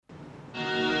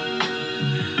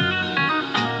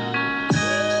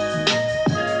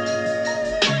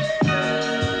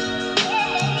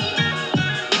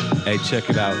Hey, check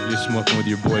it out. You're smoking with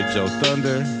your boy Joe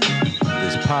Thunder.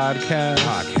 This podcast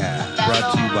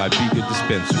brought to you by Be Good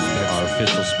Dispensary, our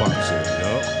official sponsor.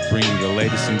 Bringing the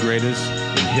latest and greatest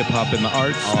in hip-hop and the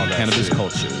arts and cannabis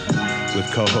culture. With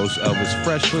co-host Elvis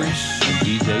Freshly and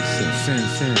DJ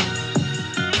Sin.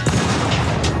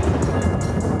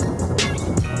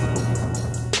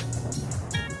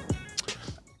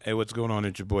 Hey, what's going on?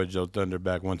 It's your boy Joe Thunder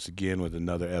back once again with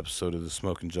another episode of the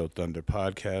Smoking Joe Thunder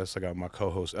podcast. I got my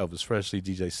co-host Elvis Freshly,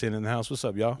 DJ Sin in the house. What's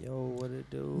up, y'all? Yo, what it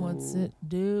do? What's it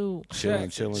do?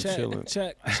 Chilling.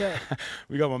 Check.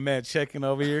 We got my man checking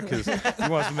over here because he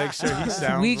wants to make sure he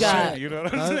sounds right. You know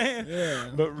what I'm saying? Yeah.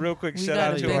 But real quick, shout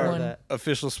out to our one.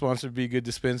 official sponsor, Be Good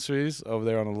Dispensaries, over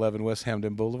there on 11 West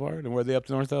Hamden Boulevard. And where are they up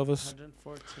north, Elvis?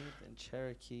 114th and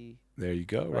Cherokee. There you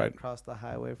go, right across the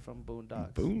highway from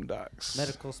Boondocks. Boondocks.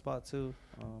 Medical spot too.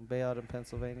 Bay out in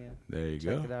Pennsylvania. There you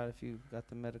go. Check it out if you got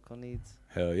the medical needs.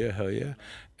 Hell yeah.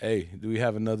 Hey, do we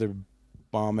have another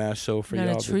bomb-ass show for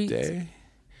y'all today?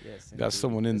 Yes. Got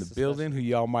someone in the building who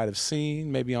y'all might have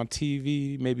seen, maybe on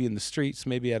TV, maybe in the streets,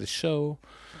 maybe at a show.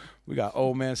 We got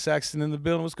Old Man Saxton in the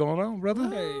building. What's going on, brother?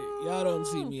 Hey, y'all don't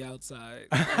see me outside.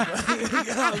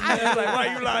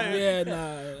 Why you lying? Yeah,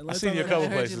 nah. I seen you a couple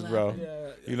places, bro. Yeah.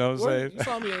 You know what I'm saying? You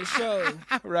saw me at a show.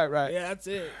 Right. Yeah, that's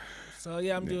it. So,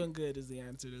 yeah, I'm doing good is the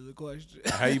answer to the question.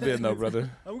 How you been, though, brother?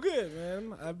 I'm good,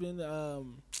 man. I've been,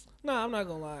 I'm not going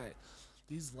to lie.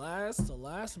 The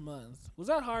last month, was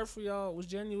that hard for y'all? Was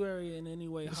January in any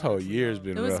way hard? This whole year's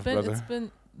been rough, brother. It's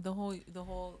been the whole year,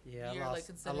 like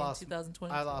considering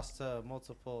 2020. I lost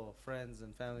multiple friends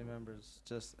and family members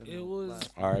just in it was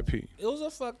R.I.P. It was a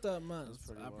fucked up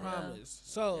month, I promise.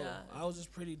 Yeah. So Yeah. I was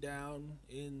just pretty down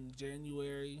in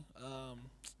January.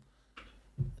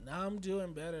 Now I'm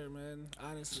doing better, man.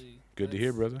 Honestly. Good to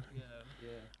hear, brother. Yeah.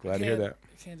 Glad to hear that.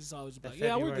 I can't just always be like,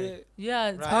 yeah, we're good. Yeah,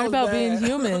 it's Right. hard about being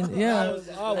human. Yeah. I was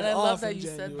and I love off that in you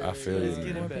said January. that. I feel you. It's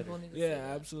getting More better. people need to Yeah, say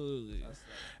that. absolutely.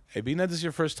 Hey, being that this is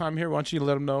your first time here, why don't you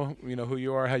let them know, who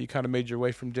you are, how you kind of made your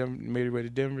way from Denver, made your way to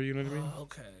Denver, you know what I mean?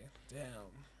 Okay.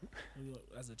 Damn.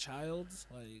 As a child,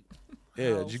 like.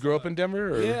 Yeah, did you grow up in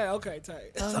Denver? Or? Yeah, okay,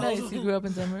 tight. Oh, So nice. You grew up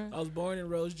in Denver? I was born in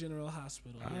Rose General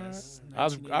Hospital. Yes. I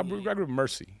grew up in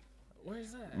Mercy. Where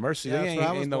is that? Mercy, Yeah, they that's where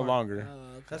I was ain't no born. longer. Okay.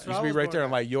 That's Used where to I be was right born there in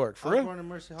at. like York. For I was real? born in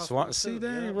Mercy Hospital. See, too.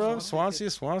 dang, Yeah, bro. Swansea.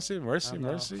 Swansea, Mercy. I know,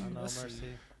 You Mercy. know what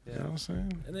I'm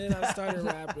saying? And then I started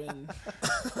rapping.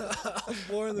 I was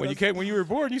born When you were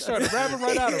born, you started rapping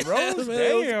right out of Rose? Man,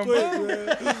 Damn, quick, bro.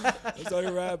 man. I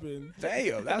started rapping.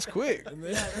 Damn, that's quick. And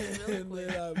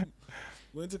then, I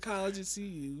went to college at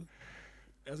CU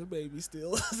as a baby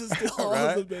still. Still Right.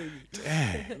 as a baby.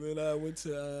 Dang. And then I went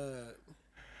to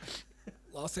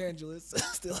Los Angeles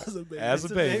still as a baby. As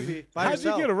a baby. By How'd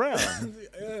you yourself. get around?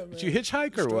 Yeah, man. Did you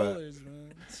hitchhike or what? Strollers,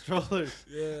 man. Strollers.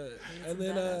 Yeah. And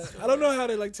then I don't know how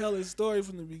to tell this story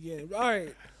from the beginning. All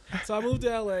right. So I moved to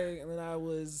LA and then I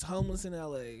was homeless in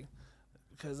LA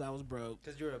because I was broke.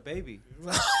 Because you're a baby. You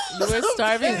were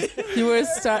starving. You were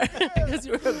starving because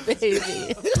you were a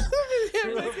baby.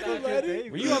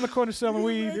 Were you on the corner selling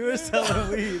weed? You were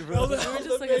selling weed, bro. You were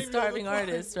just like a starving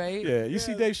artist, right? Yeah, you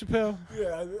see Dave Chappelle?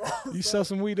 Yeah. You sell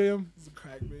some weed to him? It's a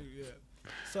crack baby, yeah.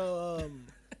 So,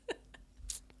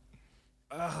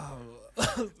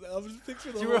 I'm just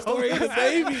picturing the You whole were story of the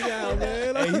baby now,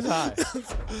 man. Hey, he's high.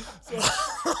 So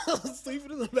I was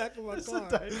sleeping in the back of my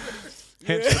car.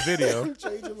 Hence the video. I'm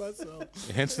changing myself.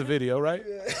 Hence the video, right?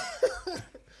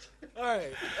 All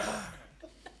right.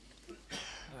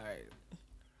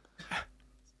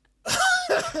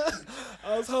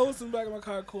 I was homeless in the back of my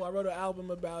car. Cool. I wrote an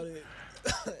album about it,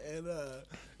 and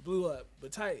blew up,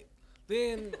 but tight.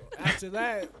 Then after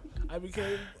that, I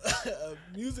became a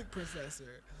music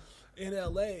professor in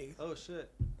LA. Oh, shit.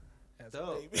 As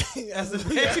Dope. a baby. As a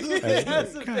baby.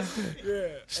 As a baby. Yeah.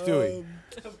 Stewie.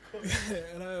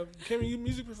 And I became a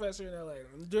music professor in LA.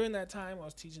 And during that time, I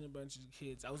was teaching a bunch of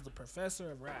kids. I was the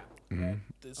professor of rap at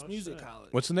this music college.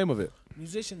 What's the name of it?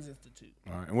 Musicians Institute.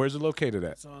 All right. And where's it located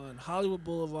at? It's on Hollywood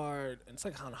Boulevard. And it's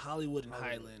like on Hollywood and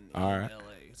Highland in All right. LA.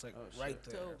 It's like right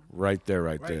there. Right there,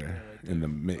 right Right there, there, right in the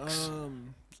mix.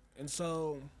 And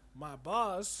so my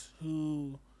boss,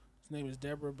 who his name is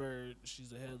Deborah Bird, she's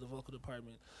the head of the vocal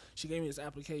department. She gave me this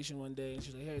application one day, and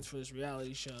she's like, "Hey, it's for this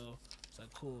reality show." It's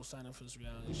like, "Cool, sign up for this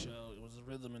reality show." It was a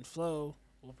Rhythm and Flow.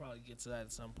 We'll probably get to that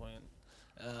at some point.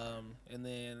 And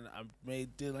then I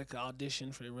did like an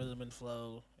audition for the Rhythm and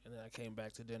Flow, and then I came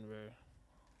back to Denver.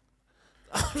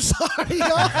 I'm sorry, y'all.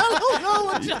 I don't know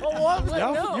what y'all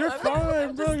want. You're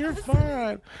fine, bro. You're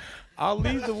fine. I'll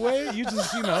lead the way. You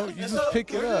just,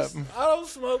 pick it up. I don't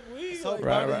smoke weed. So like,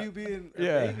 proud Right. of you being a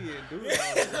Yeah. baby and doing all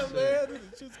that yeah, shit. man,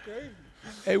 it's just crazy.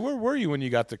 Hey, where were you when you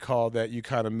got the call that you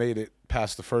kind of made it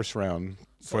past the first round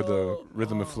for the So,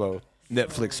 Rhythm and Flow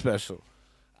Netflix special?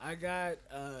 I got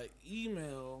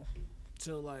email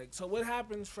to so what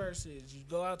happens first is you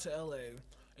go out to LA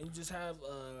and you just have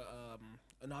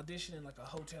an audition in like a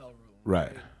hotel room.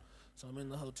 Right. So I'm in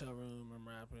the hotel room, I'm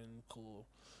rapping, cool.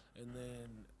 And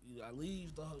then I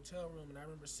leave the hotel room and I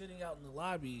remember sitting out in the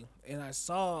lobby and I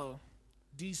saw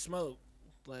D Smoke.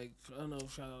 Like, I don't know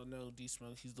if y'all know D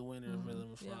Smoke, he's the winner of Rhythm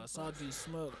and Flow. Yeah. I saw D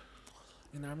Smoke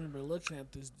and I remember looking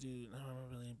at this dude and I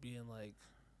remember really being like,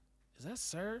 is that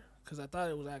Sir? Because I thought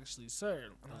it was actually Sir.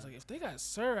 And I was like, if they got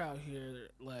Sir out here,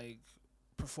 like,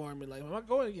 performing, like, am I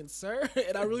going against Sir?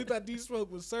 And I really thought D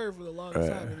Smoke was Sir for the longest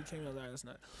time. And he came out, I was like, that's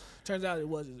not. Turns out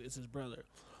it's his brother.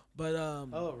 But,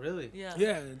 Oh, really? Yeah.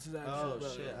 yeah, it's his actual Oh,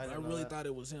 brother. shit, I I didn't know really that. thought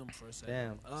it was him for a second.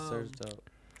 Damn, Sir's dope.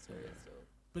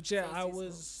 But yeah, So I it's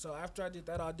was, so after I did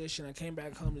that audition, I came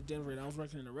back home to Denver and I was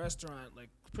working in a restaurant, like,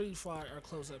 pretty far or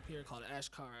close up here called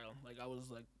Ashkar. Like, I was,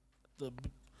 like,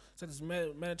 it's like this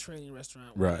Mediterranean restaurant,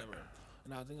 Right. whatever.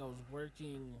 And I think I was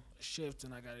working a shift,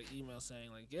 and I got an email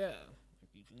saying, like, yeah,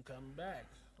 you can come back,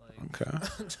 like,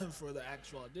 Okay. for the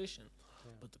actual audition.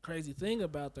 But the crazy thing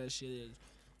about that shit is,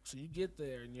 so you get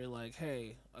there, and you're like,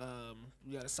 hey,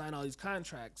 you got to sign all these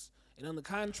contracts. And on the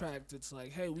contract, it's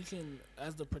like, hey, we can,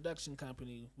 as the production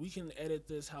company, we can edit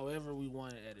this however we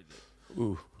want to edit it.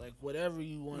 Ooh. Like, whatever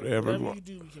you want, Whatever whatever you you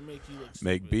do, we can make you look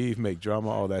Make stupid. beef, make drama,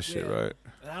 all that shit, Yeah. right?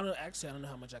 And I don't know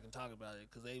how much I can talk about it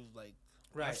because they've like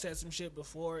I've said some shit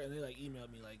before and they like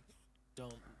emailed me like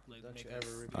don't make you us-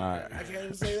 ever repeat All right. that. I can't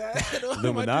even say that. What am I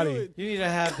Illuminati. doing? You need to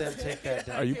have them take that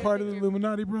Are down. you part of the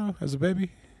Illuminati, bro, as a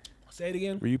baby? Say it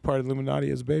again. Were you part of the Illuminati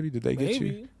as a baby? Did they get you?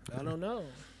 Maybe. I don't know.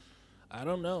 I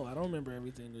don't remember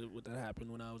everything that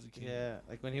happened when I was a kid. Yeah,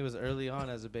 like when he was early on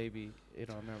as a baby, you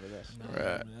don't remember that shit. No, I don't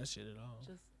Right. remember that shit at all.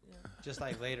 Just, yeah. Just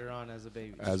like later on as a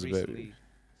baby. As Just a baby. recently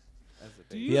As a Do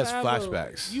baby. He has have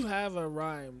flashbacks. You have a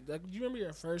rhyme. Like, do you remember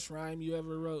your first rhyme you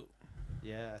ever wrote?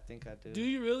 Yeah, I think I do. Do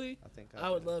you really? I think I I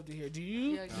would do. love to hear. Do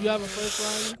you? Yeah, You have a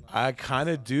first rhyme? I kind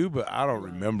of do, but I don't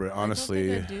remember it,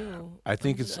 honestly. I don't think I do. I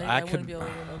think it's- I wouldn't could- be able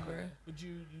to remember. But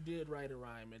you did write a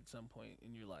rhyme at some point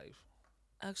in your life.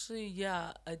 Actually,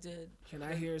 yeah, I did. Can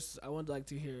I hear? I would like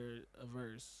to hear a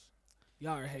verse.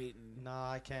 Y'all are hating.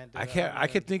 Nah, I can't do I that. can't. I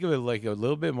could think of it like a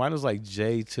little bit. Mine was like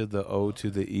J to the O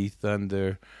to the E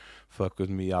thunder. Fuck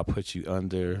with me, I'll put you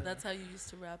under. That's how you used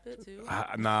to rap it too.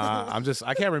 Nah,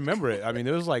 I can't remember it. I mean,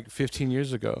 it was like 15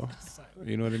 years ago.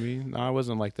 You know what I mean? No, I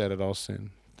wasn't like that at all, Sin.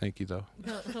 Thank you, though.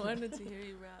 No, I wanted to hear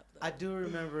you rap. Though. I do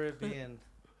remember it being.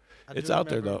 It's out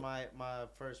there, though. My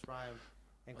first rhyme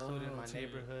included Oh, my tell me.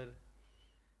 neighborhood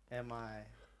and my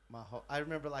whole. I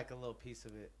remember like a little piece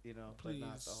of it, you know, but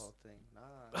not the Please. whole thing. Nah,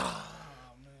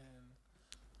 Oh man,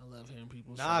 I love hearing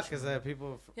people. nah, because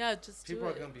people. Yeah, just do People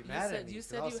are it. gonna be You mad said, at me. You 'cause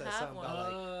said I'll you say have something one.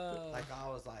 about, like I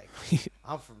was like,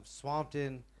 I'm from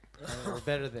Swampton, and we're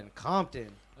better than Compton.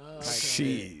 Like,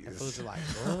 Jeez. and fools are like,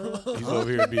 what? He's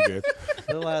over here, be good.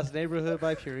 Little ass neighborhood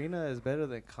by Purina is better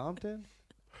than Compton.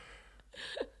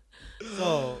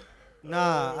 So,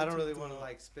 nah, I don't really want to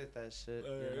like spit that shit.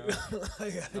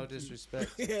 You know? No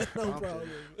disrespect. Yeah, no Compton. problem.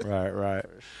 For Right.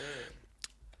 sure.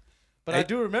 But Hey. I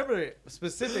do remember it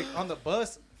specific on the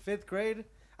bus, 5th grade.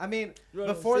 I mean, You wrote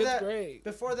in before fifth that, grade.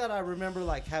 before that, I remember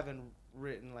like having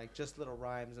written like just little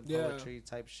rhymes and Yeah. poetry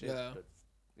type shit. Yeah. But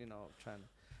you know, trying to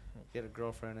get a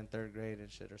girlfriend in 3rd grade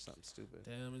and shit or something stupid.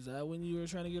 Damn, is that when you were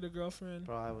trying to get a girlfriend?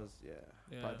 Bro, I was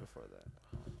Yeah. probably before that.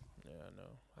 Yeah, I know.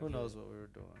 Who knows what we were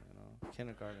doing? You know,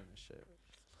 kindergarten and shit.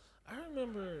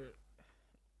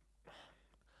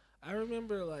 I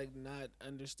remember like not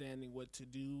understanding what to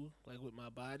do like with my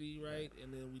body, right?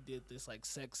 And then we did this like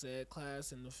sex ed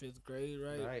class in the 5th grade,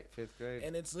 right? Right, 5th grade.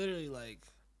 And it's literally like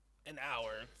an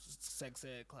hour sex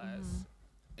ed class.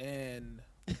 And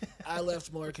I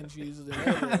left more confused than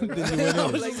ever. I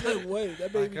was just like, wait,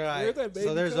 that baby, Like, alright, where'd that baby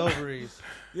so there's come? ovaries.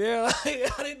 Yeah,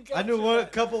 like, I didn't capture I knew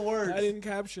that. couple words. I didn't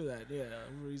capture that. Yeah,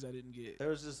 ovaries I didn't get. There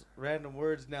was just random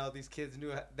words. Now these kids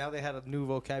knew. Now they had a new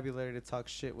vocabulary to talk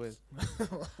shit with.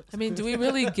 I mean, do we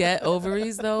really get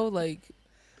ovaries though? Like,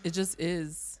 it just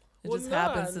is. It Well, just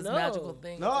nah, happens. This no. magical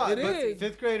thing. No, It but is.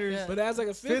 5th graders. Yeah. But as like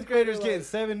a 5th graders grader, getting like,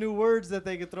 7 new words that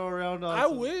they could throw around on. I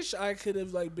some- wish I could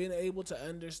have like been able to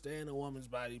understand a woman's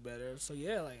body better. So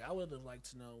yeah, like I would have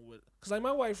liked to know what, cause like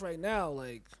my wife right now,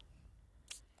 like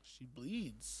she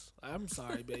bleeds. I'm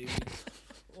sorry, baby.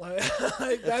 like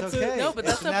that's okay. No, but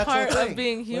It's that's a a natural part thing. of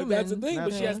being Like, human. that's the thing.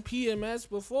 But she Yeah. has PMS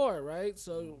before, right?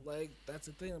 So like that's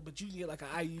the thing. But you can get like an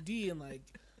IUD and like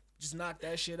just knock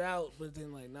that shit out. But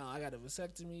then like no, I got a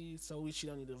vasectomy, so she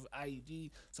don't need an IUD.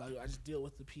 So I just deal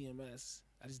with the PMS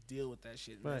I just deal with that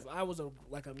shit. Right. If I was a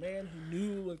man who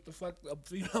knew what the fuck a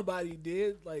female body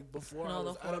did, like before And I all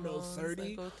was, the I don't know, hormones that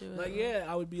 30, go through it. like yeah,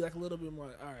 I would be like a little bit more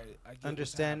like, all right, I get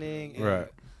Understanding. what's and- Right.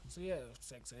 So yeah,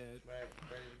 sex ed. Right.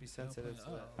 Ready to be sensitive to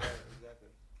Oh. that. Right, exactly.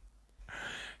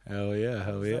 Hell yeah,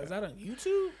 hell yeah. Is that on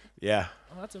YouTube? Yeah.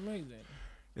 Oh, that's amazing.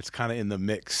 It's kind of in the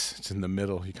mix. It's in the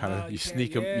middle. You kind of Oh, you you can't-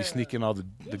 sneak 'em- yeah. you sneak in all the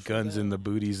Good for guns and the them.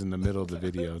 booties in the middle of the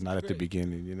video, not at the great.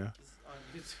 beginning. You know, It's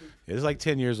on YouTube. it's like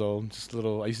 10 years old. Just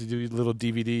little. I used to do little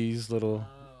DVDs, little.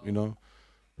 Oh.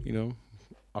 You know,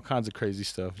 all kinds of crazy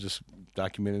stuff. Just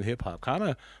documenting hip hop. Kind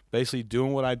of basically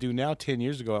doing what I do now 10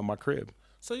 years ago at my crib.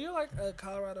 So you're like a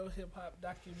Colorado hip hop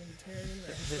documentarian,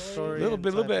 a Historian. historian. Little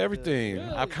bit type of everything. Really?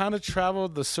 I've kind of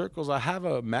traveled the circles. I have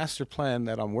a master plan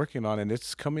that I'm working on, and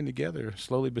it's coming together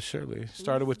slowly but surely.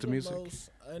 Started with the music.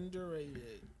 Most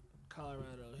underrated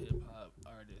Colorado hip hop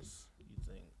artist, you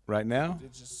think? Right now,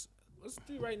 It's just let's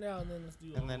do right now, and then let's do.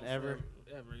 And then almost ever?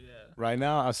 ever, yeah. right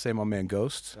now, I say my man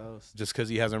Ghost. Ghost. Just because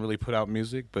he hasn't really put out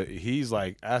music, but he's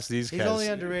like, ask these He's cats. only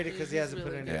underrated because he He's hasn't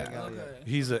put really anything good. out yet.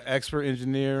 Okay. He's an expert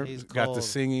engineer. He's got the cold.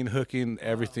 singing, hooking,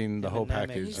 everything, the Him whole and Namek,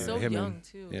 package. He's Yeah. so Him young and,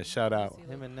 too. yeah, shout out.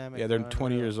 Him and Namek. Yeah, they're are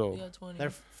 20 unreal. years old. Yeah, 20.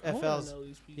 They're I wanna FLs. know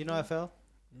these people. You know FL?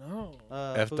 No.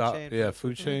 F Food dot, Chain. yeah, food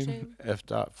Food chain, Chain. F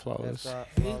dot F flawless. dot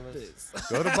Hate flawless. this.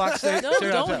 Go to Box State. No, check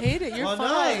it out. don't hate it. You're Well, no,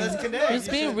 fine. let's connect. You're You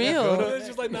just being should- real. Go to- It's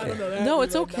just like, no, No,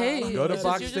 it's nah. okay. Go to It's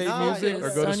Box just State you're just Music or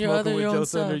focused go to on your Smoking other- with your Joe own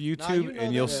Thunder stuff. YouTube, Nah, you know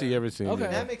and you'll that. see everything. Okay.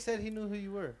 Yeah. Namek said he knew who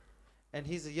you were, and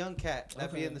he's a young cat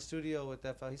that be Okay. in the studio with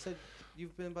FL. He said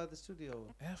you've been by the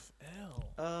studio. FL.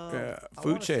 Yeah, I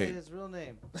Food wanna say Chain. his real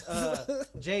name.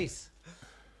 Jace.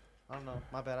 I don't know.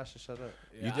 My bad. I should shut up.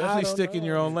 You definitely stick in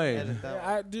your own lane. Edit that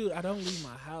Yeah, one. I don't leave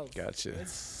my house. Gotcha. It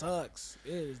sucks.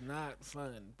 It is not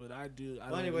fun, but I do. I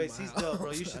Well, don't anyways, leave he's my dope, bro.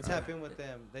 house. You should tap in with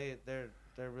them. They're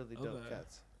really dope Okay.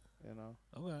 cats. You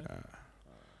know. Okay.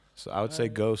 So I would say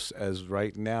Alright. Ghost as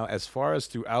right now. As far as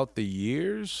throughout the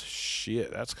years,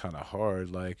 shit, that's kind of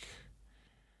hard. Like,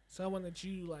 Someone that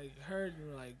you like heard and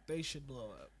were like they should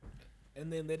blow up,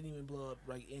 and then they didn't even blow up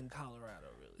like in Colorado,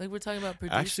 really. Like we're talking about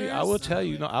producers. actually, I will tell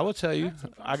you. No, I will tell you.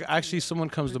 Actually, someone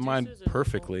comes to mind Producers are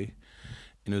perfectly,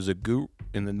 and it was a group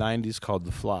in the '90s called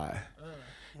The Fly,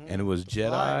 and it was Fly,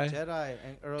 Jedi, Jedi,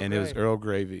 and Earl and it was Grey. Earl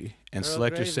Gravy, and Earl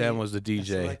Selector Gravy Sam was the and DJ.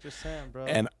 Selector Sam, bro.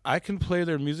 And I can play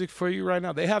their music for you right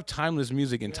now. They have timeless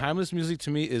music, and timeless music to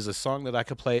me is a song that I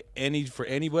could play for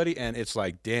anybody, and it's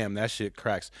like, damn, that shit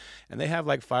cracks. And they have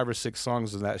like 5 or 6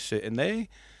 songs of that shit, and they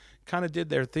kind of did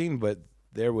their thing, but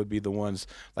there would be the ones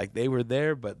like they were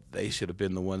there, but they should have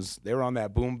been the ones. They were on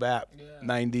that boom bap Yeah.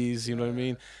 90s, you know what I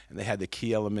mean? And they had the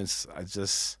key elements. I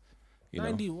just, you know,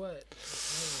 90 what?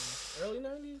 Early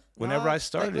 90s? whenever Nah, I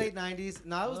started, like late '90s.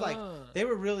 No, it was like Ah. they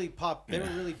were really pop. They were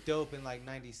Yeah. really dope in like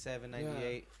 '97,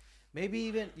 '98. Maybe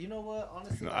even you know what?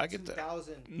 Honestly, No, like I get that.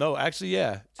 2000, no, actually,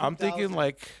 yeah, I'm thinking 2000.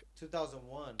 like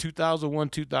 2001. 2001,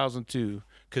 2002,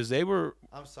 because they were.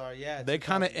 I'm sorry, yeah. They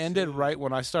kind of 2002. ended right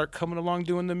when I start coming along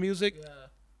doing the music, Yeah.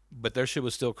 but their shit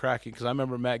was still cracking. Because I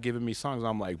remember Matt giving me songs.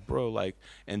 I'm like, bro, like,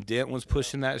 and Dent was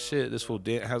pushing that shit. This fool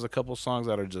Dent has a couple songs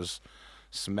that are just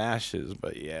smashes.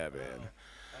 But yeah, man,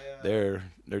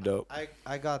 they're dope.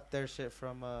 I got their shit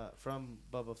from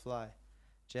Bubba Fly,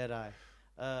 Jedi,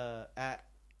 at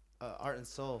Art and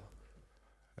Soul.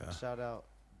 Yeah. Shout out,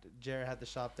 Jared had the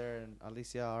shop there, and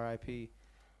Alicia R.I.P.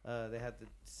 They had the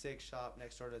sick shop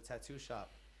next door to the tattoo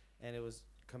shop, and it was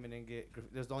coming and get.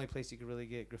 It was the only place you could really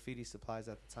get graffiti supplies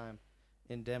at the time,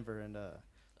 in Denver, and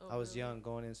I was young,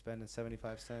 going in spending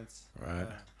 75 cents. Right.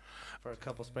 For a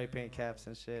couple spray paint caps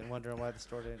and shit, and wondering why the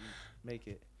store didn't make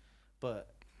it, but.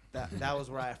 That was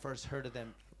where I first heard of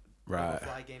them. Right.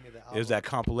 Fly gave me the album. It was that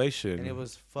compilation. And it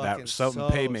was fucking that something so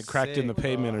pavement cracked in the sick,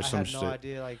 pavement bro. or some I shit. had no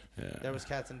idea. Like Yeah. there was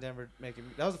cats in Denver making.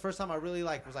 That was the first time I really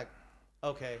was like,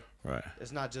 okay, Right.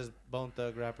 it's not just Bone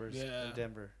Thug rappers Yeah. in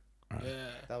Denver. Yeah.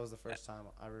 That was the first time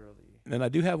I really. And I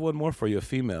do have one more for you, a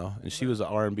female, and she was an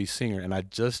R&B singer. And I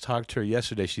just talked to her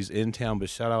yesterday. She's in town, but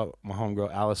shout out my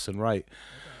homegirl Allison Wright.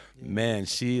 Man,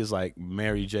 she is like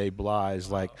Mary J. Blige.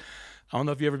 Like, I don't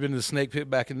know if you ever been to the Snake Pit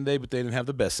back in the day, but they didn't have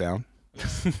the best sound.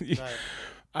 Right.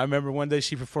 I remember one day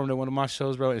she performed at one of my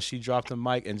shows, bro, and she dropped the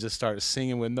mic and just started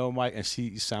singing with no mic, and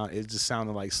it just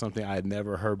sounded like something I had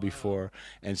never heard before.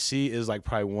 And she is like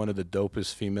probably one of the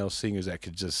dopest female singers that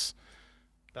could just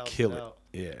Bounce kill it. out.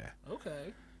 Yeah.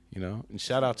 Okay. You know, and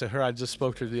shout out to her. I just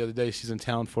spoke to her the other day. She's in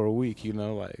town for a week, you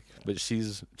know, like, but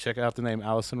check out the name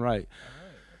Allison Wright.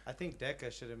 I think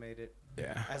Decca should have made it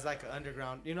Yeah. as like an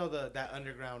underground. You know that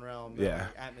underground realm. Yeah.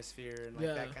 Like atmosphere and like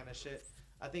Yeah. that kind of shit.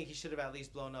 I think he should have at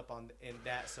least blown up in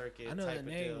that circuit I know type that of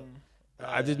deal. name.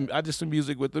 I did some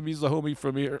music with him. He's a homie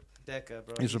from here. Deca,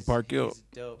 bro. He's from Park Hill. He's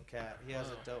a dope cat. He has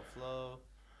a dope flow.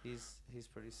 He's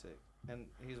pretty sick. And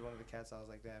he's one of the cats I was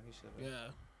like, damn, he should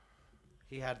have.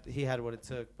 Yeah. He had what it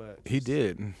took, but He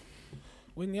did.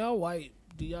 When y'all wipe,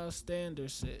 do y'all stand or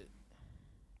sit?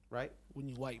 right? When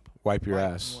you wipe. Wipe your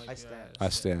Wipe. ass. Wipe I your stand. ass. I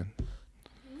stand.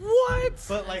 What?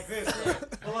 But like this.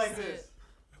 But like this.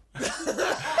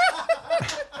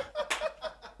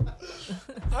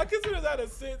 I consider that a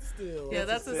sit still. Yeah,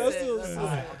 that's a That's sit. still a That's sit. a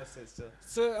Alright, sit. I'm gonna sit still.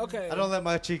 So okay. I don't let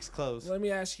my cheeks close. Let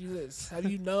me ask you this: Have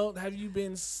you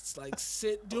been like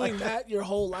sit doing that your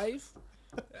whole life?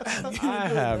 Have you been I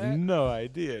doing have that? no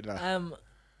idea. No.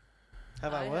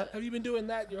 Have I what? Have you been doing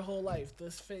that your whole life?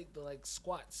 This fake, the like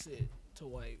squat sit to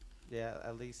wipe. Yeah,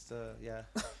 at least yeah.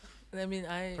 I mean,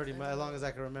 Pretty much as long as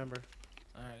I can remember.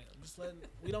 All right, I'm just letting.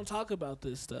 We don't talk about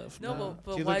this stuff. No, Do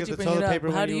but you look why'd at you the bring it toilet up?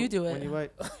 paper How when do you do it? When you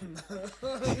wipe?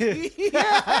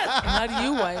 How do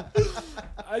you wipe?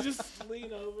 I just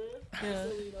lean over. Yeah.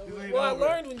 Lean over. You lean Well, over. I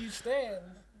learned when you stand,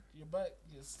 your butt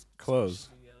gets Close.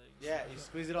 together. Yeah, you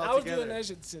squeeze it all I was together. doing that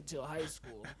shit until high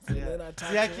school. And Yeah. then I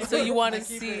See, I taught keep So you want I to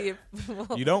keep see it-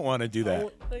 if You don't want to do that.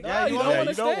 like, Yeah, you don't don't want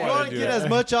you to don't stand. You wanna want to do get that. as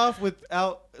much off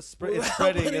without spreading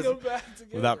Putting as them back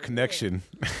together. Without connection.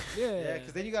 Yeah. yeah,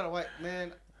 because then you gotta wipe.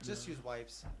 Man, just use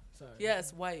wipes. Sorry.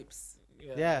 yes, wipes.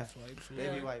 Yeah. that's wipes, Baby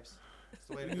Yeah. wipes. It's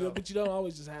the way to You- go. but you don't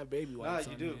always just have baby wipes.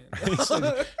 you on do. your hand. It's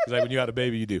like when you had a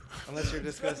baby, you do. Unless you're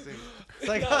disgusting. It's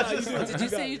like Nah, I you just- do. Did you got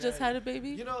say you it, just right. had a baby?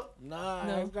 you know, Nah,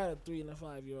 No. I've got a 3 and a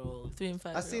 5-year-old. 3 and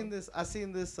 5. I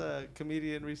seen this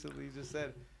comedian recently just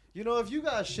said, you know, if you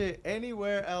got shit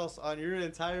anywhere else on your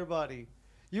entire body,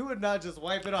 you would not just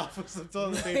wipe it off with some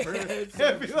toilet paper It's and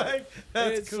so be true. like,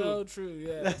 that's It's cool. so true.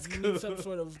 Yeah, That's you cool. need some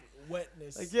sort of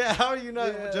wetness. Like, yeah, how are you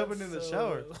not Yeah, jumping in the so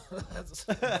shower? real. That's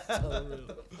so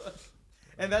real.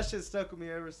 And that shit stuck with me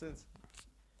ever since.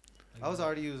 I was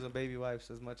already using baby wipes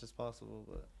as much as possible,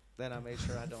 but then I made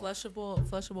sure I don't.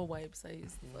 Flushable wipes. I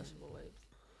use the flushable wipes.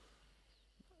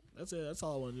 That's it. That's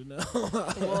all I wanted to know.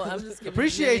 Well, I'm just giving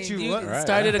Appreciate you. You What- Right.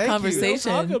 started a Thank you. Don't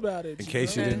conversation. talk about it. In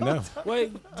case you Okay. didn't know.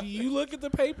 Wait, do you look at the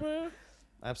paper?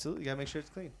 Absolutely, you gotta make sure it's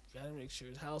clean. Gotta make sure.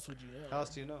 How else would you know? How else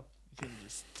do you know? You can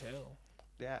just tell.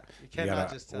 Yeah, you You cannot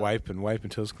gotta just tell. wipe and wipe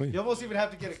until it's clean. You almost even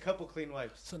have to get a couple clean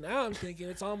wipes. So now I'm thinking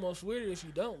it's almost weird if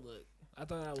you don't look. I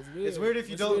thought that was weird. It's weird if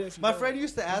you It's don't. weird if you My don't. friend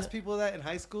used to ask people that in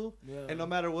high school, Yeah. and no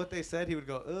matter what they said, he would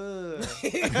go, ugh.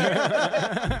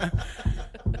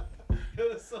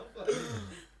 It was so funny.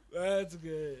 That's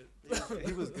good.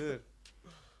 He was good.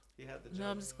 He had the joke. No,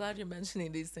 I'm just glad you're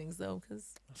mentioning these things though,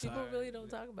 because people Sorry. really don't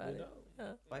talk about We it.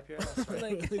 Yeah. Wipe your ass. Right?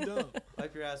 Like- really don't.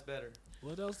 Wipe your ass better.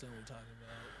 What else did we talk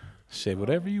about? Shit,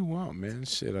 whatever you want, man.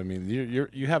 Shit, I mean,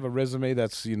 you have a resume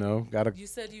that's got a. You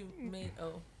said you made.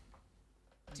 Oh,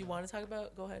 do you want to talk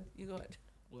about? Go ahead. You go ahead.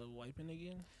 What, wiping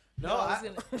again? No, I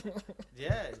was gonna.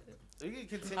 yeah. We can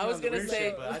continue. I was on the gonna weird say.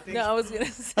 shit, but I think No, I was gonna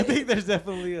say. I think there's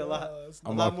definitely a lot, it's a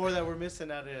I'm lot up. more that we're missing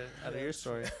out of your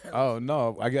story. Oh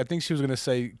no, I think she was gonna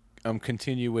say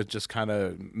continue with just kind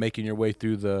of making your way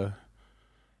through the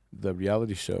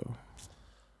reality show.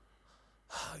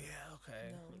 Oh yeah,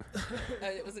 okay. No.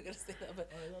 I wasn't gonna say that,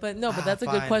 but no, but that's a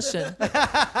good Fine. question.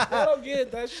 I don't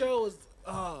get that show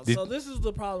was. Did- So this is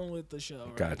the problem with the show.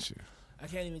 Right? Got you. I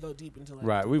can't even go deep into like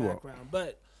Right, the we won't. background,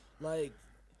 but like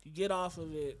you get off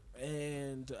of it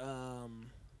and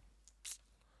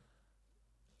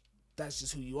that's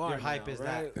just who you are. Your hype now, is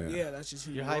that. right? Yeah. Yeah, that's just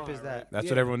who Your you hype are. is that. right? That's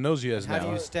Yeah. what everyone knows you as How now.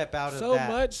 do you step out of So that?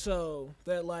 much so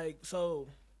that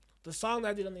the song that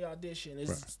I did on the audition is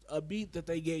Right. a beat that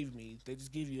they gave me. They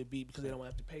just give you a beat because they don't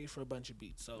have to pay for a bunch of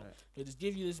beats. So Right. they just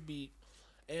give you this beat,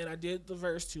 and I did the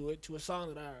verse to it to a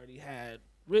song that I already had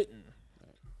written,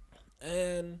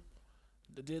 and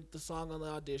I did the song on the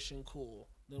audition. Cool.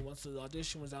 Then once the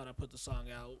audition was out, I put the song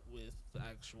out with the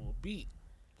actual beat,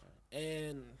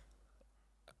 and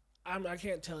I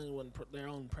can't tell anyone their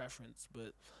own preference,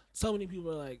 but so many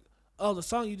people are like, "Oh, the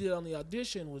song you did on the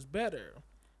audition was better,"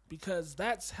 because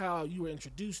that's how you were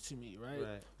introduced to me, right?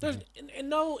 Right. There's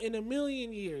in a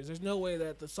million years, there's no way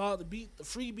that the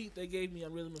free beat they gave me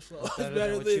on Rhythm and Flow is Better than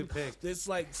better what you than picked. this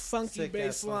like funky Sick bass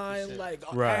ass funky line, shit.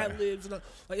 like Right. ad libs, and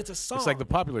like it's a song. It's like the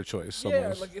popular choice. Yeah,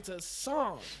 Almost. like it's a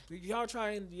song.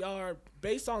 Y'all are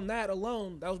based on that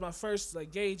alone. That was my first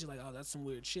like gauge. Like, oh, that's some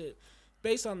weird shit.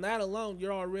 Based on that alone,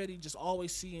 you're already just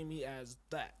always seeing me as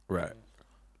that. Right.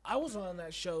 I was on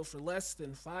that show for less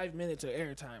than 5 minutes of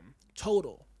airtime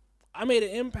total. I made an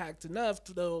impact enough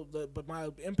but my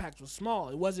impact was small.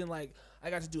 It wasn't like I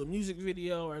got to do a music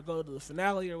video or go to the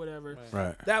finale or whatever.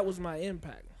 Right. That was my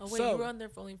impact. Oh wait, so, you were on there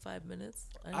for only 5 minutes?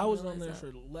 I was on there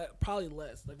for probably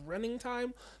less. Like running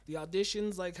time, the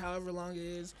auditions, like however long it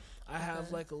is. I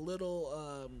have like a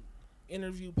little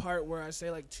interview part where I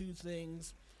say like 2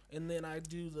 things, and then I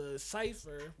do the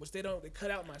cipher, which they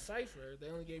cut out my cipher. They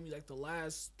only gave me like the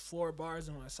last 4 bars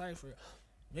in my cipher,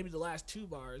 maybe the last 2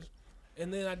 bars,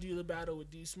 and then I do the battle with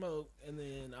D Smoke, and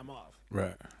then I'm off.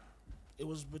 Right. It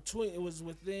was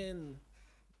within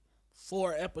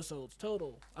 4 episodes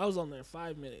total. I was on there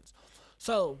 5 minutes.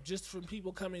 So just from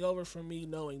people coming over from me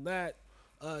knowing that,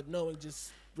 knowing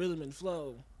just rhythm and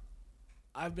flow,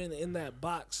 I've been in that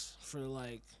box for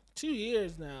like 2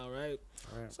 years now, right?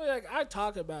 So like I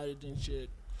talk about it and shit.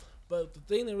 But the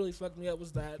thing that really fucked me up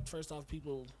was that, first off,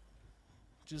 people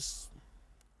just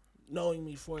knowing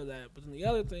me for that. But then the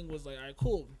other thing was like, all right,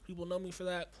 cool. People know me for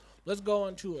that. Let's go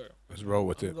on tour. Let's roll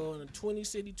with I'm it. going on a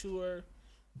 20-city tour.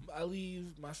 I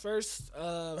leave my first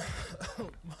my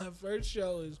first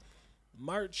show is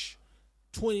March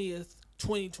 20th,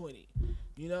 2020.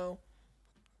 You know?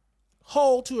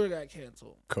 Whole tour got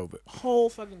canceled. COVID. Whole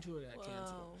fucking tour got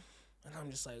canceled. And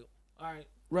I'm just like, all right,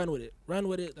 run with it. Run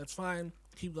with it. That's fine.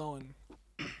 Keep going.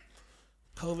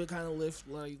 COVID kind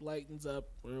of lightens up,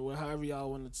 or however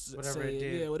y'all want to say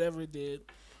it. Yeah, whatever it did.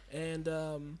 And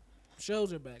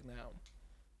shows are back now.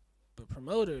 But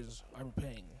promoters are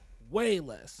paying way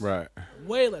less. Right.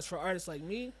 Way less for artists like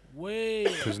me. Way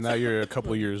less. Because now you're a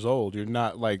couple years old. You're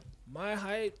not like my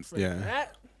height for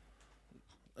that.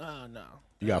 No.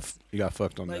 You got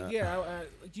fucked on like, that. Yeah,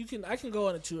 I can go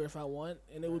on a tour if I want,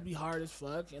 and it would be hard as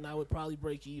fuck, and I would probably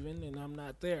break even, and I'm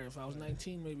not there. If I was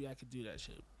 19, maybe I could do that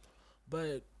shit.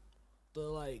 But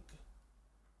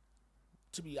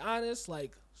to be honest,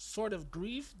 like, sort of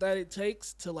grief that it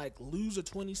takes to like lose a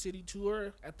 20-city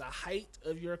tour at the height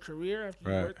of your career after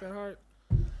you work that hard,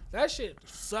 that shit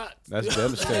sucked. That's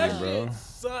devastating, bro. Shit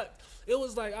sucked. It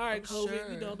was like, all right,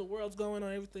 COVID, you know, the world's going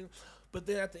on, everything, but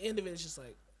then at the end of it, it's just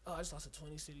like, oh, I just lost a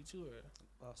 20-city tour.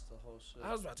 Lost the whole shit.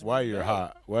 I was about to. While you were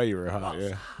hot,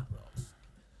 yeah.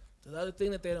 The other thing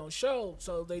that they don't show,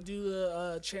 so they do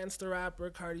the Chance the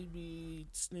Rapper, Cardi B,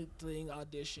 Snoop thing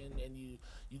audition, and you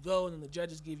go, and then the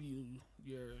judges give you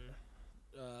your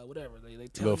whatever. They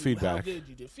tell little you feedback. How good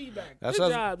you did. Feedback. That's good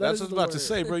what job. that's what I was about to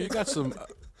say, bro. You got some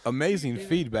amazing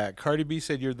feedback. Cardi B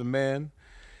said you're the man.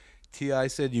 T.I.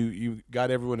 said you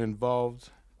got everyone involved.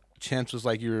 Chance was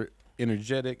like you're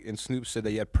energetic, and Snoop said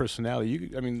that you had personality.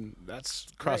 That's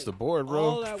across the board, bro.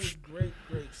 All that was great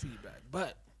feedback,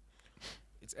 but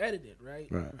it's edited, right?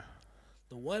 Right.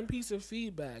 The one piece of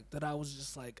feedback that I was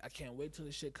just like, I can't wait till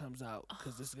this shit comes out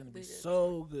because this is gonna be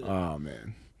so good. Oh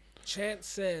man. Chance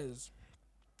says,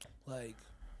 like,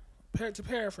 to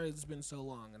paraphrase, it's been so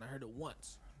long, and I heard it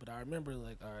once, but I remember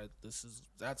like, all right,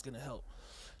 that's gonna help.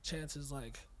 Chance is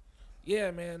like, yeah,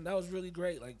 man, that was really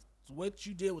great. Like, what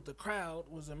you did with the crowd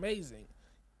was amazing.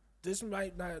 This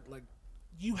might not, like,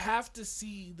 you have to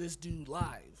see this dude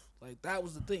live. Like, that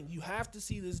was the thing. You have to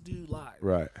see this dude live.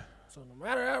 Right. So no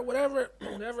matter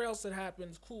whatever else that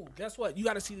happens, cool. Guess what? You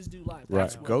got to see this dude live. Right.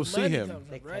 That's where Go the see money him. comes from,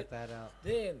 They right? cut that out.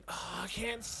 Then I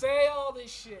can't say all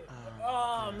this shit.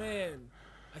 Oh man,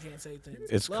 I can't say things.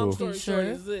 It's Long cool. story You short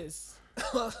sure? is this.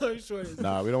 Long story short is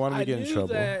Nah, we don't want him to get in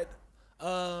trouble. I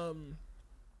knew that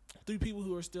 3 people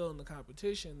who were still in the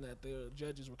competition, that the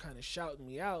judges were kind of shouting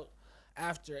me out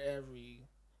after every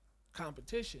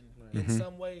competition. In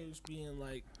some way, it was being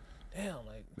like, damn,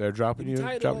 like, They're dropping you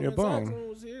a bone. Saxon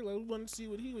was here, like, we wanted to see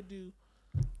what he would do.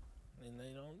 And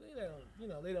they don't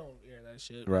air that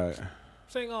shit. Right. I'm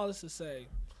saying all this to say,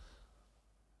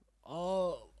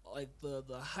 all like the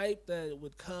hype that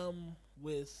would come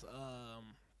with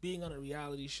being on a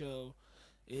reality show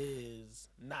is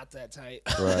not that tight.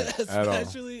 Right.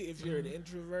 Especially if you're an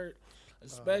introvert.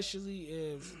 Especially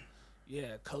if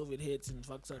COVID hits and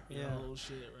fucks up your whole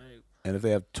shit, right? And if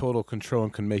they have total control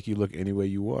and can make you look any way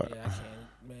you want. Yeah, I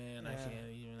can't, man. I can't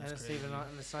even.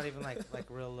 And it's not even like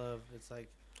real love. It's like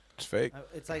It's fake.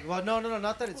 It's like, well, no,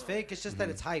 not that it's fake. It's just that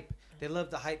it's hype. They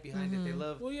love the hype behind it. They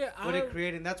love what it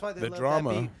created. And that's why they the love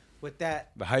drama that beat with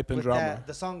that. The hype and with drama. That,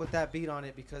 the song with that beat on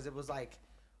it, because it was like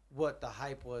what the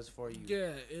hype was for you.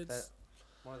 Yeah, it's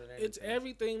more than anything. It's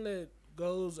everything that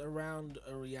goes around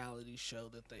a reality show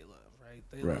that they love, right?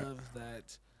 They love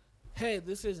that. Hey,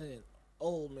 this isn't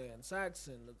Old Man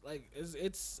Saxon. Like,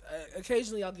 it's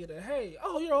occasionally I'll get a hey,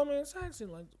 oh, you're Old Man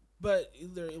Saxon, like, but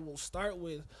either it will start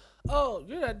with, oh,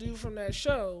 you're that dude from that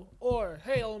show, or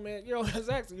hey, old man, you're Old Man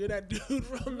Saxon, you're that dude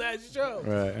from that show.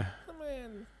 Right.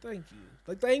 Man, thank you.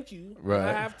 Like, thank you. Right.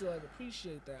 I have to like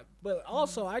appreciate that. But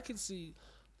also, I can see.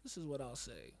 This is what I'll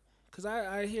say, because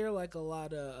I hear like a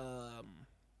lot of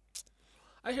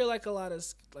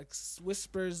like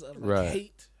whispers of like Right.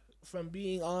 hate from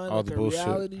being on All like the a bullshit.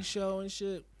 reality show and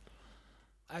shit.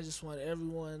 I just want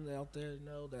everyone out there to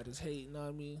know that is hating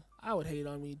on me. I would hate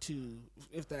on me too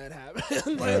if that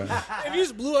happened. Like, if you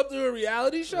just blew up through a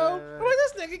reality show, I'm like,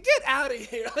 this nigga, get out of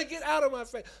here. Like, get out of my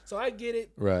face. So I get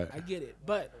it. Right. I get it.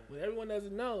 But what everyone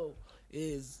doesn't know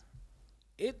is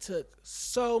it took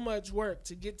so much work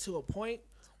to get to a point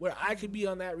where I could be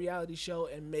on that reality show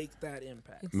and make that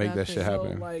impact. Make that shit Exactly.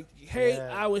 happen. So, like, hate,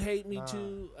 Yeah. I would hate me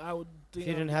too. I would think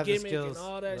He I'm didn't a have the gimmick skills. and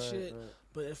all that Right, shit. right.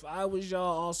 But if I was y'all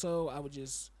also, I would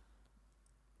just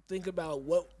think about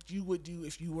what you would do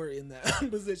if you were in that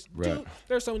position. Right. Dude,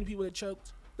 there are so many people that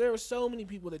choked. There were so many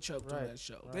people that choked on Right, that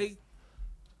show. right.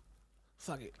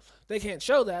 Fuck it. They can't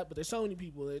show that, but there's so many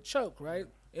people that choke, right?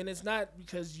 And it's not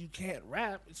because you can't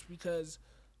rap. It's because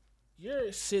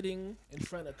you're sitting in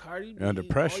front of Cardi B. You're under All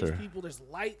pressure. these people, there's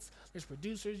lights, there's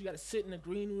producers. You got to sit in the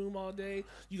green room all day.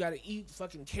 You got to eat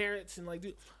fucking carrots and like,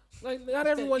 not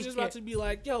everyone's just about to be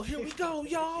like, yo, here we go,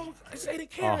 y'all. I say the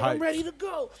carrot, I'm hyped. ready to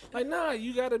go. Like, nah,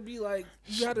 you got to be like,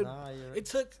 you got to. Nah, you're- It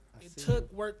took see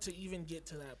took work to even get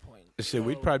to that point. Shit,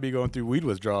 we'd So- probably be going through weed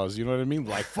withdrawals. You know what I mean?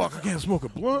 Like, fuck, I can't smoke a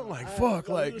blunt. Like, fuck,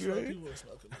 like. people were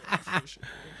smoking. For sure.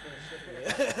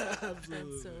 Yeah,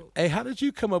 absolutely. That's so Hey, how did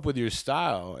you come up with your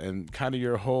style and kind of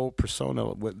your whole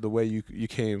persona with the way you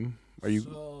came? Are you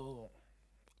So,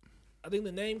 I think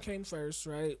the name came first,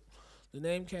 right? The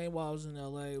name came while I was in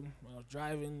LA. When I was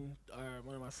driving, or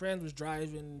one of my friends was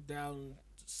driving down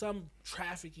some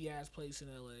trafficy ass place in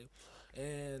LA,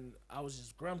 and I was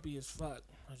just grumpy as fuck.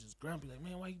 I was just grumpy, like,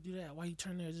 man, why you do that? Why you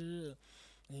turn there?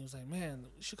 And he was like, man,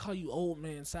 we should call you Old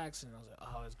Man Saxon. I was like,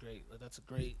 oh, that's great. Like, that's a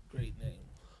great name.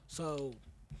 So,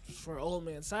 for Old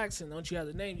Man Saxon, once you have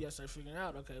the name, you gotta start figuring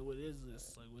out, okay, what is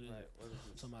this? Like, what is it? What is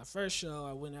this? So my first show,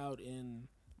 I went out in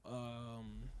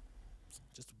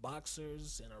just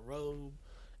boxers and a robe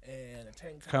and a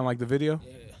tank top. kind of like the video?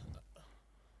 Yeah.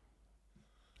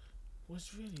 Which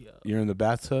video? You're in the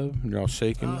bathtub and you're all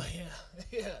shaking. Oh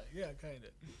yeah, kind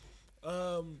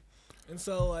of. And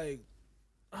so like,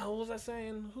 what was I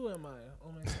saying? Who am I?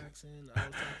 Old Man Saxon. I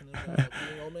was talking about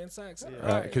being Old Man Saxon.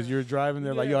 Yeah. Right, because you're driving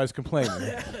there like Yeah. you always complaining.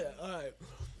 All right.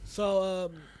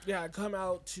 So I come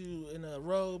out in a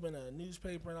robe and a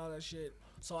newspaper and all that shit.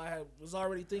 So was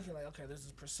already thinking like, okay, there's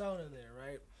this persona there,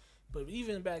 right? But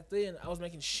even back then, I was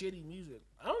making shitty music.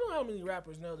 I don't know how many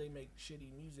rappers know they make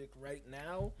shitty music right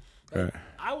now. Like, Right.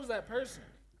 I was that person.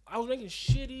 I was making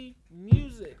shitty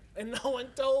music, and no one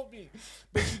told me.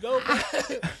 But you go back,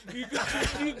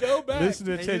 you go back. Listen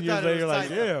to And 10 you years thought it later, you're was like,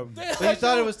 tight, damn. But you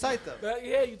thought it was tight though.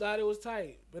 Yeah, you thought it was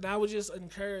tight, but I would just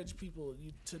encourage people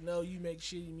to know you make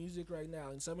shitty music right now,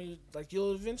 and some of you, like,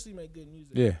 you'll eventually make good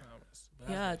music. Yeah. I promise. But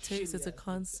I yeah, was it takes. It's a shitty ass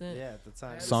constant. Yeah, at the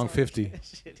time. Song 50.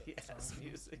 Shitty ass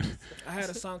music. music. I had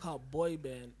a song called Boy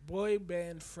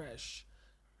Band Fresh,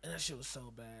 and that shit was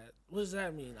so bad. What does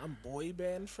that mean? I'm Boy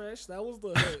Band Fresh? That was the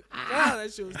hook. God,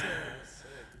 that shit was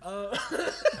terrible.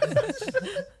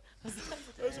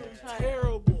 That shit was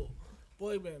terrible.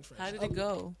 Boy Band Fresh. How did it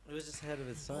go? It was just ahead of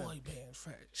its time. Boy Band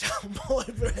Fresh. Boy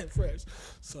Band Fresh.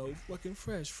 So fucking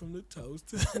fresh from the toes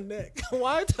to the neck.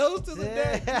 Why toes to the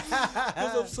neck?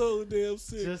 Because I'm so damn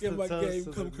sick. Just Get the my toes game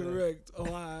to come the neck. correct.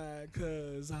 Why?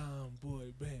 Because I'm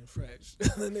Boy Band Fresh.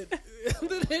 and then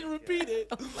it repeated.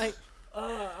 Like,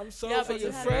 I'm so Yeah, but you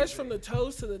fucking had- fresh from the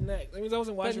toes to the neck. That means I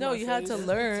wasn't but washing no, my you had to face.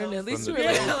 learn. At least you were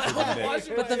Yeah, like. like, I wasn't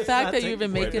washing But my the fact Not that you're taking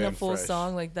even Boy making a Band full Fresh.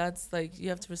 song, like that's like you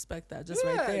have to respect that just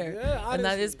Yeah, right there, yeah, and that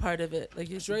honestly. is part of it. Like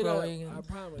you're Straight growing, up, I and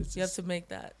promise. you have to make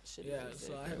that shit. Yeah,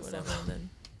 so I had or to whatever. sound- And then,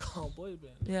 call Boy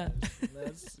Band. yeah, And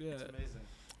that's yeah. It's amazing.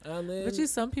 And then but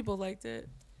some people liked it.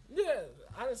 yeah,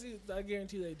 honestly, I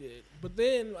guarantee they did. But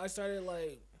then I started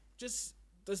like just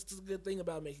that's the good thing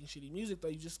about making shitty music though.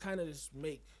 You just kind of just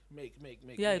make. Yeah,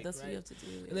 make, that's what right? you have to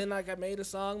do. And then like I made a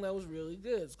song that was really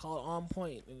good. It's called On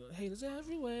Point. And, hey, it's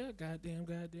everywhere. Goddamn.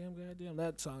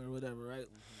 That song or whatever, right?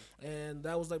 And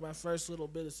that was like my first little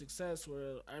bit of success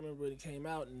where I remember when it came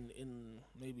out in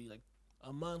maybe like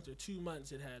a month or 2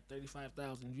 months, it had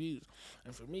 35,000 views.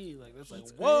 And for me, like that's like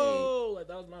That's whoa, like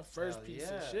that was my first Hell piece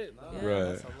yeah. of shit. No, man. Right.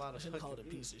 That's a lot I of shouldn't call it a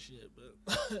fucking piece of shit,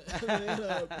 but and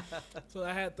then, so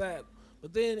I had that.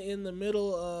 But then in the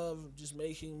middle of just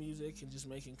making music and just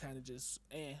making kind of just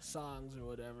songs or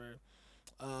whatever,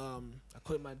 I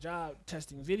quit my job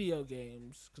testing video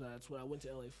games because that's what I went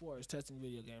to LA for, is testing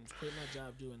video games. Quit my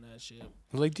job doing that shit.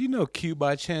 Like, do you know Q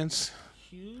by chance?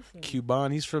 Q.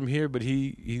 Cuban. He's from here, but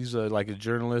he's like a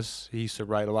journalist. He used to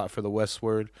write a lot for the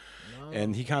Westword,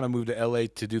 and he kind of moved to L.A.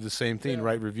 to do the same thing,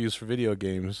 write reviews for video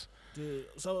games. Dude,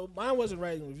 so mine wasn't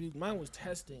writing reviews. Mine was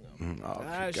testing them. Gotcha. Oh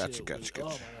my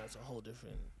god, it's a whole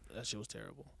different. That shit was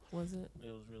terrible. Was it?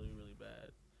 It was really, really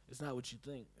bad. It's not what you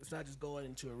think. It's not just going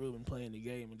into a room and playing the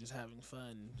game and just having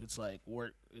fun. It's like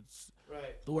work. It's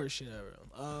the worst shit ever.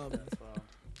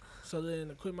 So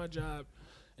then I quit my job,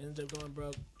 ended up going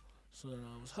broke. So then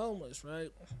I was homeless, right?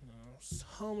 I was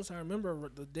homeless. I remember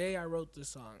the day I wrote this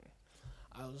song.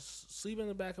 I was sleeping in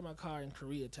the back of my car in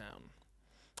Koreatown.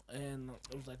 And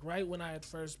it was like right when I had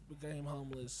first became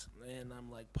homeless, and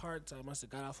I'm like part-time. I must have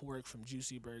got off work from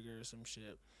Juicy Burger or some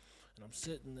shit. And I'm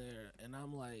sitting there, and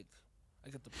I'm like, I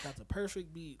got the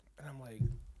perfect beat, and I'm like,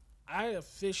 I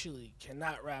officially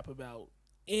cannot rap about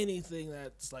anything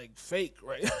that's like fake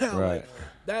right now. Right. Like,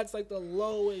 that's like the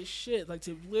lowest shit. Like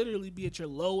to literally be at your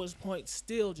lowest point,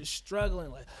 still just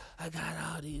struggling. Like I got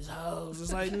all these hoes.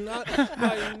 It's like not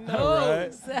like no.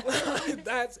 Right.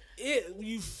 That's it.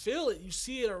 You feel it. You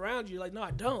see it around you. You're like, no,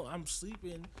 I don't. I'm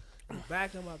sleeping in the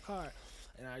back of my car,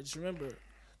 and I just remember,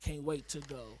 can't wait to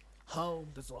go home.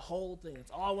 That's the whole thing.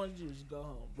 That's all I wanted to do is go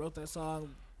home. Wrote that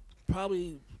song,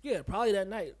 probably that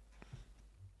night.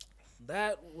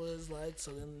 That was like, so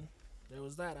then there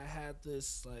was that. I had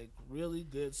this like really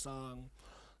good song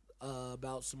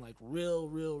about some like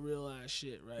real ass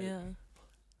shit, right? Yeah.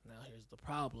 Now here's the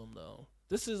problem though.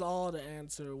 This is all to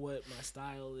answer what my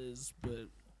style is, but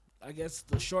I guess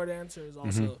the short answer is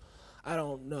also I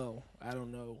don't know. I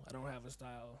don't have a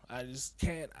style. I just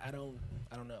can't. I don't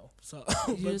know. So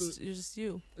you're just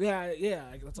you. Yeah.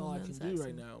 That's all I can do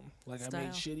right Jackson. now. Like Style. I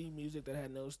made shitty music that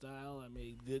had no style. I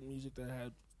made good music that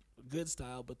had good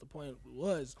style. But the point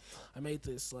was, I made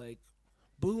this like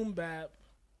boom bap,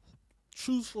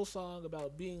 truthful song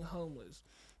about being homeless.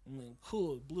 And then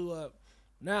cool, it blew up.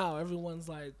 Now everyone's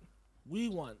like, we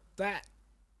want that.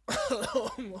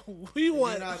 We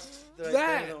want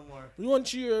that. No more. We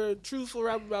want your truthful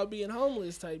rap about being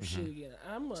homeless type shit again.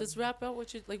 Just rap out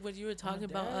what you like. What you were talking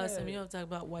about us. I mean, you don't talk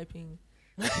about wiping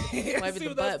See,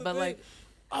 the butt, but like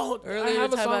I earlier you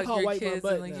have were a talking song about called your Wipe My kids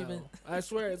Butt and like now. you've been. I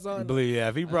swear it's on. Believe,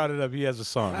 if he brought it up, he has a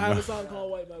song. I have a song called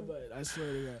Wipe My Butt. I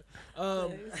swear to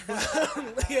God.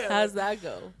 Yeah, How's that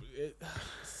go?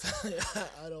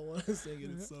 I don't want to sing it.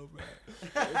 It's so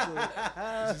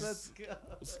bad. Let's go.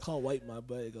 It's called Wipe My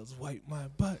Butt. It goes, wipe my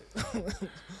butt.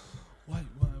 Wipe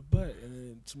my butt. And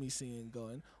then to me singing,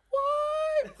 going,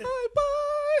 wipe my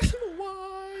butt.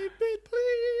 Wipe it,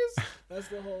 please. That's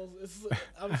the whole.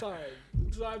 I'm sorry.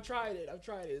 So I've tried it,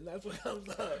 and that's what comes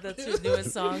up. That's your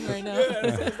newest song right now. Yeah,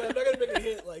 I'm not going to make a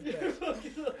hit like that.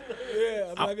 Yeah,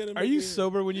 I'm not going to make Are you a hit.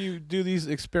 sober when you do these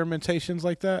experimentations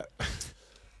like that?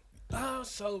 I'm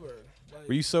sober. Like,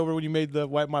 Were you sober when you made the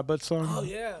Wipe My Butt song? Oh,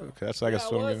 yeah. Okay, that's like a I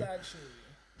song. was actually.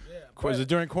 Yeah. Was it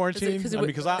during quarantine?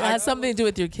 It has something to do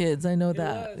with your kids. I know It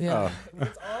that. was. Yeah.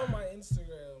 It's on my Instagram.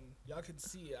 Y'all can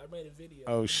see it. I made a video.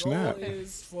 Oh, snap. The goal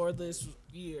is for this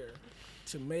year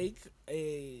to make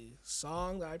a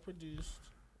song that I produced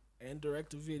and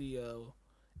direct a video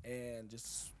and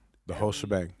just The whole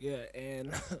shebang. Yeah,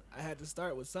 and I had to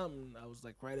start with something. I was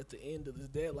like right at the end of this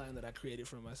deadline that I created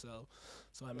for myself.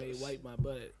 So I made Wipe My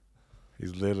Butt.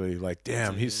 He's literally like,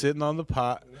 damn, he's sitting on the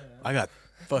pot. Yeah. I got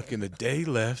fucking a day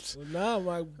left. Well, now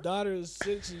my daughter is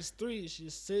 6, she's 3. She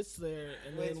sits there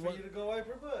and Waits then for you to go wipe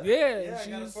her butt. Yeah, Yeah, I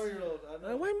got a she's 4-year-old. I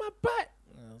I know. wipe my butt.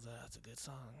 And I was like, that's a good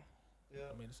song. Yeah.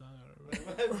 I made a song out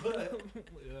Wipe of my butt. it.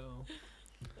 Yeah.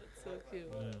 That's so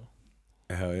cute.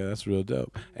 Yeah. Hell yeah, that's real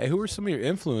dope. Hey, who were some of your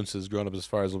influences growing up as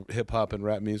far as hip hop and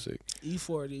rap music?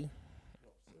 E40.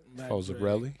 Oh, was it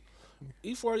Relly?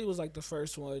 E40 was like the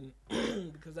first one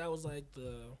because that was like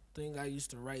the thing I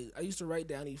used to write. I used to write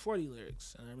down E40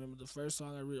 lyrics, and I remember the first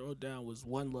song I wrote down was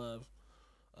One Love.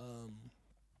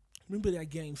 Remember that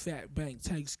game Fat Bank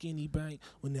take Skinny Bank?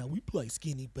 Well, now we play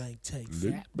Skinny Bank take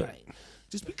Fat Bank.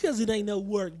 Just because it ain't no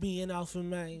work being off of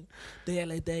man, they act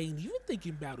like they ain't even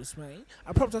thinking about us, man.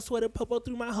 I promise I swear to pop up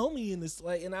through my homie in this,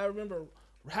 like, and I remember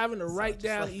having to write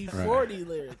down E40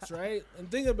 lyrics, right? And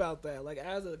think about that, like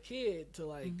as a kid to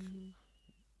like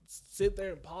sit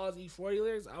there and pause E40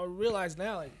 lyrics. I would realize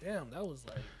now, like, damn, that was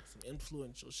like some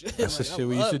influential shit. That's like, the shit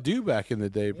we used to do back in the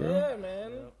day, bro. Yeah,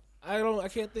 man. I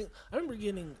can't think. I remember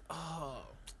getting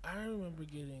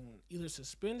either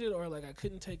suspended or like I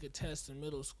couldn't take a test in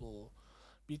middle school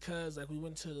because like we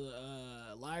went to the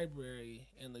library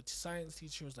and the science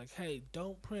teacher was like, hey,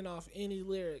 don't print off any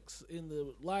lyrics in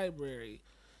the library.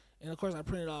 And of course I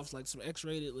printed off like some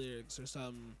X-rated lyrics or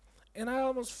something. And I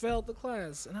almost failed the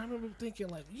class. And I remember thinking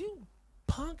like, you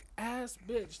punk ass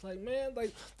bitch. Like, man,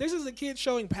 like this is a kid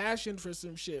showing passion for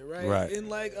some shit, right? Right. In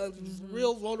like a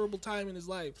real vulnerable time in his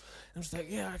life. And I'm just like,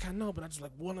 yeah, I kind of know, but I just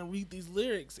like want to read these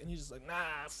lyrics. And he's just like,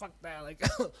 nah, fuck that. Like,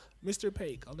 Mr.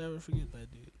 Pake, I'll never forget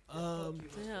that dude.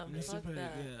 Damn, Mr. fuck Pake,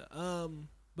 that. yeah.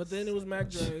 But then it was Mac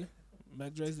Dre.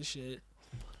 Mac Dre's the shit.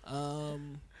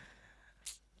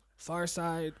 Far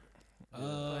Side.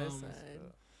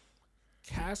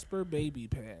 Casper Baby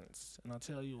Pants, and I'll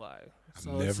tell you why.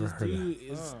 So I've never heard dude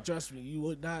is, trust me, you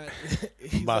would not.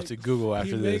 I'm about to Google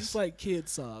after he this. makes like kid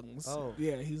songs. Oh.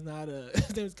 Yeah, he's not a.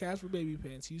 His name is Casper Baby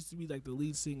Pants. He used to be like the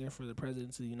lead singer for the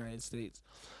president of the United States.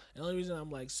 And the only reason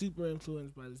I'm like super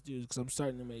influenced by this dude is because I'm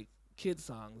starting to make kid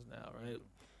songs now, right?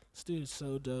 This dude's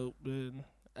so dope, man.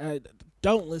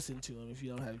 Don't listen to him if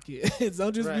you don't have kids.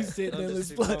 Don't just be Right. sitting Don't and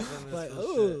just listening be bumping like, this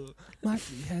oh, my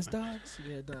tree has dogs.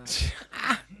 Yeah, dogs.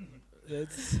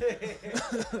 It's I think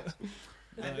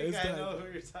I tight. know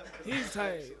who you're talking about. He's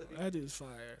tight. actually. That dude's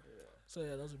fire. So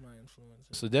yeah, those are my influences.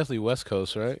 So definitely West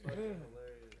Coast, right?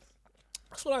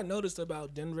 That's what I noticed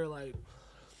about Denver. Like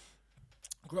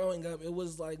growing up, it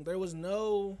was like there was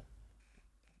no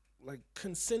like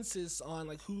consensus on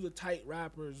like who the tight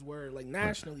rappers were, like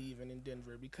nationally even in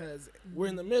Denver, because we're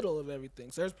in the middle of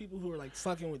everything. So there's people who are like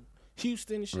fucking with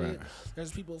Houston shit. Right.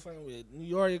 There's people fucking with New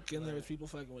York, and there's people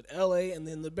fucking with LA, and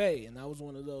then the Bay. And I was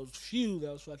one of those few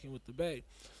that was fucking with the Bay.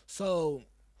 So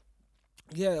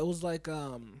yeah, it was like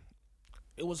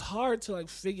it was hard to like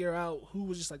figure out who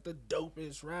was just like the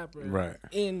dopest rapper Right.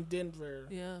 in Denver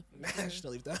Yeah.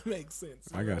 nationally, if that makes sense.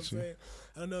 I know got what I'm you. saying?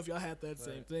 I don't know if y'all had that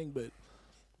same Right. thing, but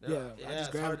Yeah, I just it's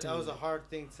hard. gravitated. That was a hard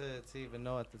thing to even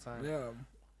know at the time. yeah.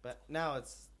 But now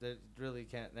it's they really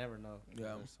can't never know.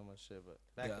 Yeah. There's so much shit. But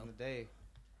back Yeah. in the day,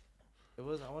 it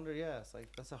was. I wonder. Yeah, it's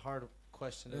like that's a hard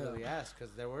question to Yeah. really ask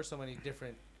because there were so many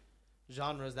different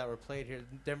genres that were played here.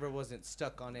 Denver wasn't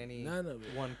stuck on any None of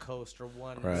it. one coast or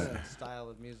one Right. style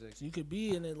of music. So you could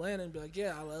be in Atlanta and be like,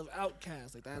 yeah, I love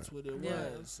Outkast. Like that's what it Yeah.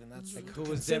 was, and that's Like, what who the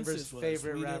was Denver's consensus was.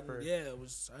 favorite We didn't- rapper? Yeah, it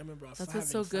was. I remember. Us That's what's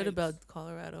so having good fights. about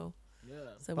Colorado. Yeah.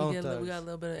 So Bone we got a Thugs.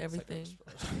 little bit of everything.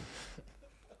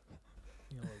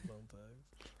 You know, like Bone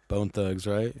Thugs. Bone Thugs,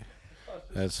 right?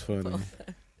 That's funny.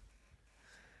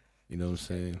 You know what I'm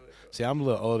saying? See, I'm a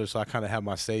little older, so I kind of have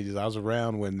my stages. I was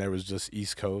around when there was just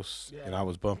East Coast, and Yeah. I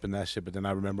was bumping that shit. But then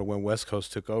I remember when West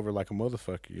Coast took over like a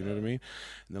motherfucker. You know what I mean?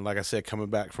 And then, like I said, coming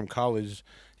back from college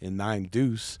in 9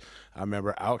 Deuce, I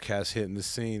remember Outkast hitting the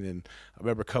scene. And I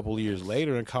remember a couple of years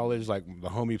later in college, like the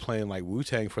homie playing like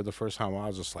Wu-Tang for the first time. I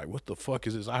was just like, what the fuck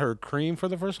is this? I heard Cream for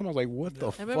the first time. I was like, what the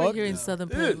I fuck? remember hearing Yeah. Southern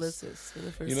This. Playlists for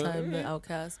the first You know what I time. The mean?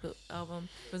 Outkast album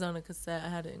was on a cassette. I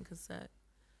had it in cassette.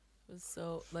 It was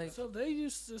so like So they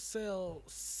used to sell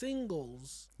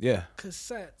singles, Yeah.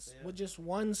 cassettes Yeah. with just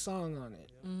one song on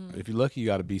it. If you're lucky, you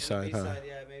got a B-side, B-side, huh?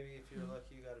 yeah, maybe if you're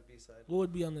lucky, you got a B-side. What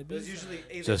would be on the It B was side? usually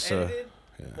either Just, edited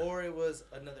yeah. or it was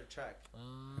another track.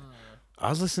 I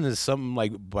was listening to something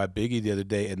like by Biggie the other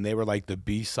day, and they were like the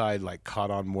B side like caught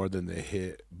on more than the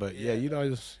hit. But yeah, Yeah. you know, I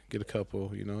just get a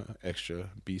couple, you know,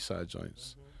 extra B side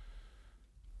joints.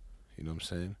 You know what I'm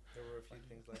saying? There were a few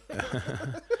things like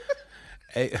that.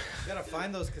 Hey, You gotta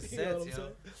find those You know what cassettes, I'm you know.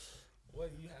 saying?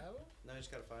 What, you have them? No, you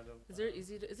just gotta find them. is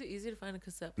it easy to find a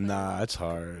cassette player? nah, it's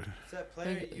hard. Cassette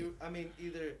player, Like- I mean,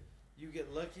 either you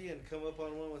get lucky and come up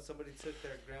on one when somebody took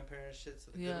their grandparents' shit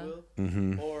to the Yeah. Goodwill,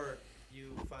 Mm-hmm. or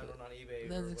you find one on eBay.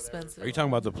 That's or whatever. expensive. Are you talking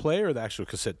about the player or the actual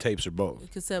cassette tapes or both?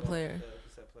 Cassette player. The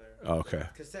cassette player. Oh, okay.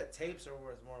 Cassette tapes are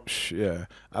worth more. Yeah,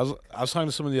 I was talking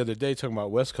to someone the other day talking about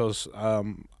West Coast. I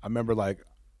remember like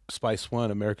Spice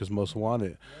One, America's Most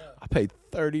Wanted. I paid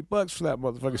 $30 for that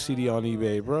motherfucking CD on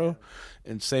eBay, bro.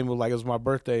 And same with like it was my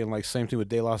birthday, and like same thing with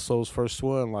De La Soul's first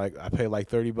one. Like I paid like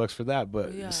 $30 for that, but Oh,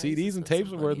 yeah, I the used to CDs and spend tapes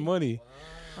are some worth money. money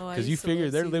Oh, I because you used to figure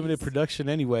love they're limited CDs. production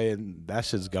anyway, and that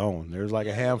shit's gone. There's like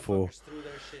a handful. Motherfuckers threw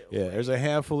their shit Yeah, away. there's a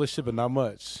handful of shit, but not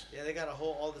much. Yeah, they got a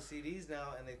whole all the CDs now,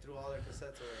 and they threw all their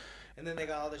cassettes away. And then they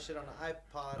got all the shit on the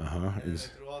iPod, Uh-huh, and then they ex-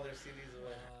 threw all their CDs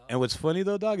away. And what's funny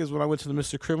though, dog, is when I went to the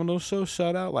Mr. Criminal show,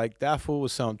 shout out, like that fool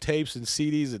was selling tapes and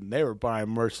CDs, and they were buying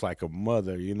merch like a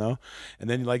mother, you know. And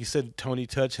then, like you said, Tony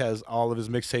Touch has all of his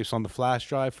mixtapes on the flash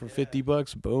drive for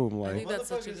 $50. Boom, I like think that's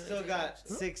such a Motherfuckers good still idea. got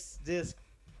 6 disc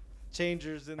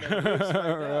changers in their groups like that,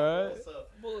 bro. Right. So,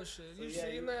 Bullshit. You yeah,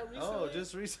 seen that recently? oh,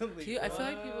 just recently. I bro. feel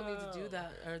like people need to do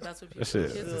that, or that's what people, That's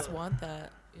it. kids just want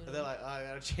that. You And know? they're like, oh, I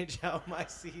gotta change out my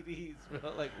CDs,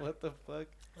 bro. Like, what the fuck?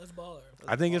 That's baller.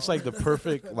 I think it's like the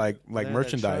perfect like They had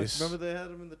merchandise. trunks. Remember they had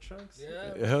them in the trunks?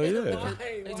 Yeah. Hell yeah. Why? Are you Why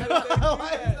talking did about-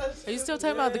 they do that? Are you still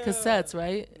talking about the cassettes,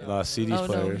 right? CDs Oh, no,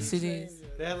 players. CDs.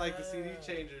 They They had like the CD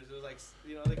changers. It was like,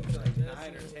 they could like 9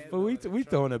 or 10. But we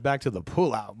throwing it back to the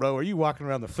pullout, bro. Are you walking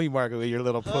around the flea market with your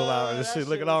little pullout and this that shit shit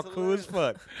looking all was cool as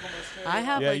fuck? I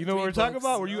have Yeah, like you know what 3 we're talking books.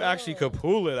 about? Where you actually could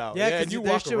pull it out. Yeah, and you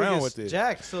walk around with it.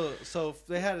 Jack, so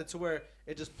they had it to where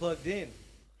it just plugged in.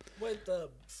 With the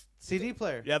CD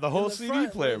player. Yeah, the whole the CD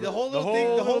front, player. The bro. whole little thing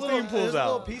pulls there's a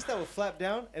little out. piece that would flap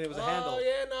down, and it was a handle. Oh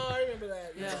yeah, no, I remember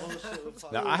that. Yeah. The whole shit would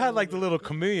pop. Now I had like the little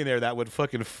chameleon there that would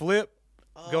fucking flip,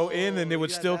 go in, and it Oh, would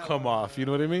you still had that come one. off. You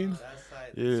know what I mean? That's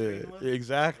like the Yeah, screen one?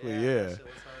 exactly. that Yeah. shit was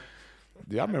hard.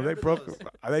 Yeah, I remember remember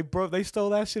they broke, they stole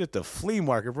that shit at the flea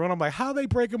market, bro. And I'm like, how they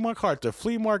breaking my car at the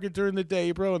flea market during the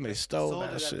day, bro? And they stole Sold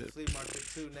that it at the shit. flea market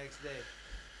too next day.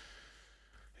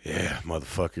 Yeah,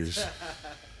 motherfuckers.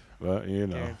 But you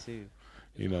know, Guaranteed.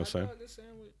 you know what I'm saying? Hot dog a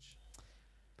sandwich.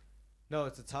 No,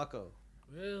 it's a taco.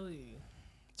 Really?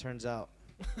 Turns out.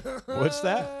 What's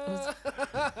that?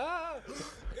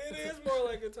 It is more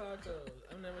like a taco.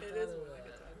 I've never thought is of more that. like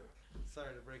a taco.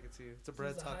 Sorry to break it to you. It's a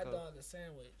bread It's a hot taco. dog, a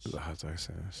sandwich. It's a hot dog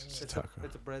sandwich. It's a taco.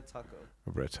 It's a bread taco.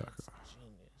 A bread taco.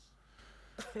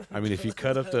 Genius. I mean, if you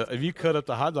cut up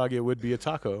the hot dog, it would be a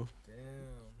taco,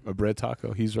 Damn. a bread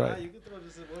taco. He's Nah, right. you could throw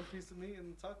just one piece of meat in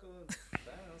the taco and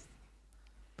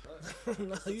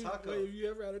No, It's a taco. Wait, have you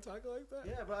ever had a taco like that?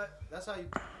 yeah, but that's how you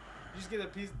just get a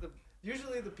piece.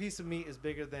 Usually the piece of meat is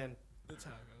bigger than The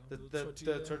taco.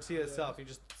 the tortilla itself. You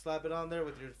just slap it on there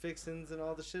with your fixins and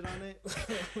all the shit on it.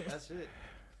 That's it.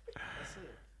 That's it.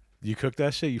 You cook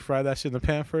that shit? You fry that shit in the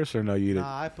pan first, or no? You didn't.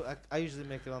 Nah, I usually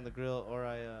make it on the grill, or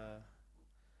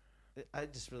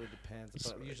it just really depends.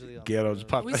 But usually on Ghetto, the just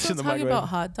grill. pop We that shit still in the talking microwave. about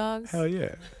hot dogs? Hell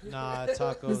yeah. Nah,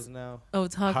 tacos now. Oh,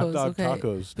 tacos. Hot dog okay.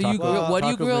 tacos. But you Taco- grill, what do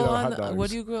you tacos made grill out of on? hot dogs. What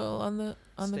do you grill on the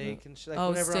Steak and shit. Like Oh,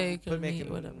 whenever steak I'm and meat,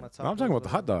 making whatever. my tacos, No, I'm talking about the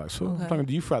hot whatever. dogs. So I'm Okay. talking,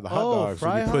 do you fry the hot Oh, dogs when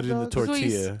fry you hot put it in the dogs? Look where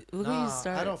you, tortilla? look where you Nah,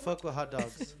 start. I don't fuck with hot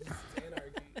dogs. Anarchy.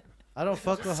 I don't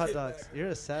fuck with hot dogs. You're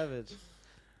a savage.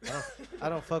 I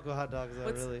don't fuck with hot dogs though,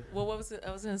 What's- really. Well, what was it?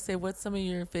 I was gonna say, what's some of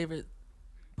your favorite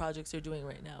projects you're doing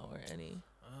right now, or any?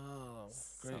 Oh,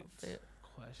 great Some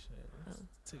question. Oh.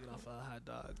 Taking off hot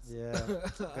dogs. Yeah.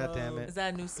 God damn it. Is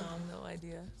that a new song though?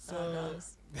 Idea? The hot So-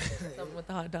 dogs. Something with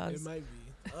the hot It dogs. might be.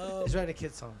 He's writing a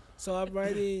kid song. So I'm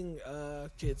writing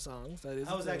kid songs. That is.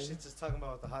 I was a thing. actually just talking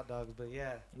about the hot dogs, but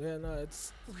yeah. Yeah, no,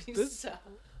 it's Please This- stop.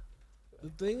 the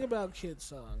thing about kid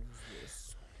songs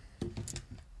is this.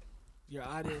 Your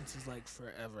audience is like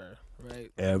forever,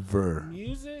 right? Ever.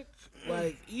 Music,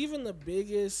 like even the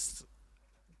biggest,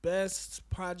 best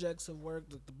projects of work,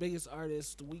 the biggest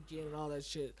artists, The Weeknd and all that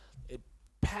shit, it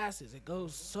passes. It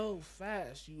goes so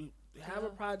fast. You have a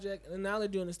project, and then now they're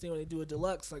doing this thing when they do a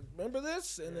deluxe. Like, remember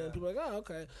this? And then people are like, oh,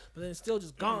 okay. But then it's still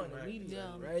just gone Right. immediately,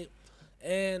 Yeah. right?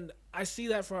 And I see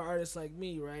that for artists like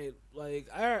me, right? Like,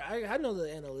 I know the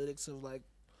analytics of like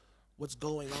what's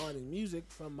going on in music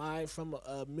from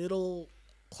a middle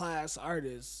class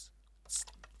artist.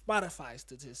 Spotify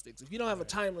statistics. If you don't have a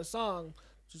timeless song,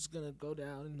 it's just gonna go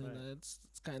down, and then Right. that's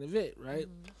kind of it, right?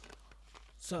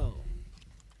 So,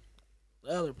 the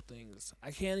other things,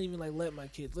 I can't even like let my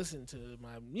kids listen to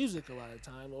my music a lot of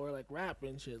time, or like rap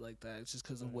and shit like that. It's just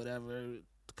because of whatever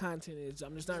the content is.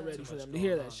 I'm just not ready for them to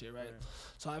hear that shit, right?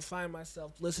 So I find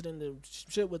myself listening to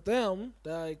shit with them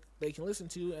that like they can listen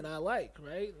to and I like,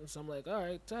 right? And so I'm like, all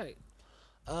right, tight.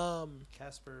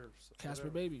 Casper. Casper whatever.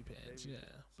 Baby Pants, Baby yeah.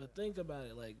 Pants. But think about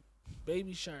it, like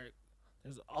Baby Shark.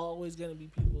 There's always gonna be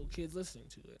kids listening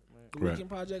to it. The Right. Weekend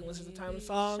Project, listen to the time of Baby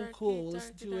song, Shark, cool. dark,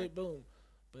 Listen to dark. it, boom.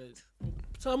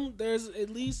 But there's at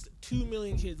least 2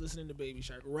 million kids listening to Baby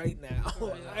Shark right now.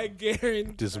 I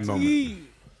guarantee. This moment.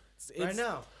 Right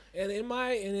now. And in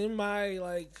my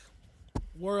like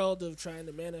world of trying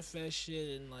to manifest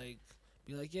shit and like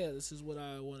be like, yeah, this is what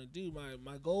I want to do.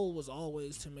 My goal was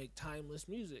always to make timeless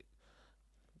music.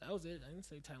 That was it. I didn't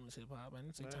say timeless hip hop. I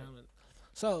didn't say Right. timeless.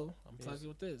 So I'm Yes. fucking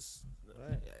with this.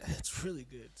 Right. It's really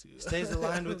good too. Stays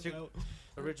aligned with your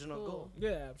original Cool. goal.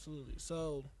 Yeah, absolutely.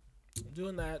 So I'm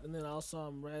doing that, and then also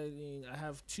I'm writing. I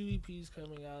have 2 EPs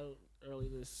coming out early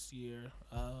this year.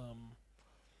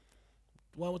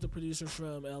 One with the producer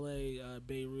from LA,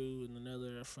 Beirut, and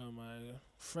another from my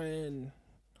friend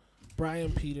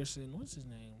Brian Peterson. What's his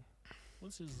name?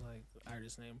 What's his like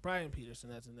artist name? Brian Peterson.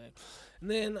 That's his name. And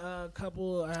then a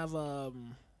couple. I have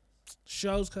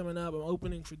shows coming up. I'm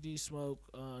opening for D Smoke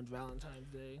on Valentine's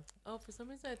Day. Oh, for some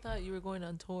reason I thought you were going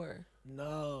on tour.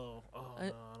 No, oh no, I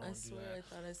don't I do swear that. I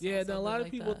thought I saw Yeah, no, a something lot of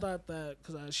like people that. thought that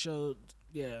because I showed.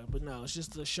 Yeah, but no, it's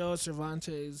just the show at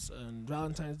Cervantes on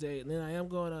Valentine's Day, and then I am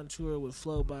going on tour with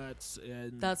Flowbots,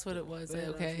 and That's what it was. Yeah, that's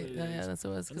Okay, what it yeah, is. that's what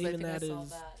it was. And Because I even think I that saw is-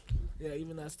 that. yeah,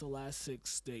 even that's the last 6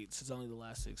 states. It's only the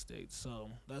last 6 states, so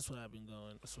that's what I've been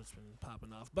going. That's what's been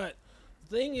popping off. But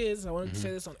thing is, I want to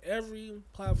say this on every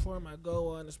platform I go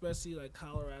on, especially like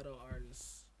Colorado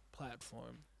artists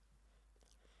platform.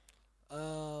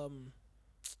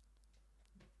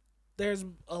 There's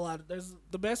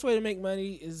the best way to make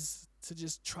money is to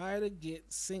just try to get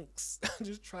syncs.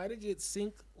 Just try to get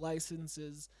sync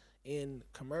licenses in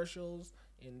commercials,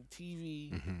 in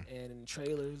TV, and in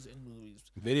trailers and movies.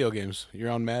 Video games.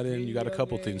 You're on Madden. You got a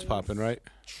couple things popping, right?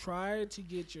 Try to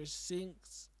get your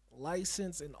syncs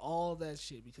license and all that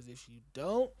shit, because if you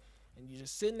don't, and you're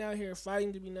just sitting out here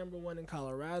fighting to be number one in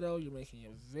Colorado, you're making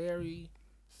a very,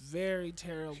 very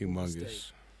terrible mistake.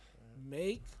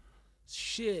 Make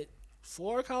shit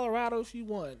for Colorado if you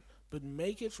want, but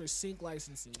make it for sync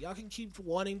licensing. Y'all can keep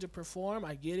wanting to perform.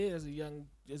 I get it as a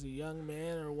young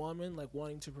man or woman, like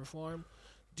wanting to perform.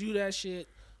 Do that shit,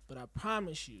 but I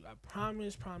promise you,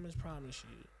 promise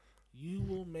you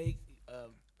will make a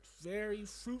very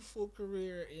fruitful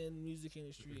career in music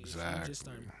industry if you just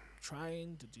start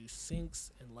trying to do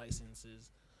syncs and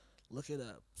licenses. Look it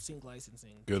up. Sync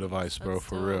licensing. Good advice, bro.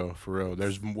 For real.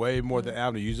 There's way more than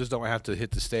avenue. You just don't have to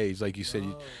hit the stage. Like you said,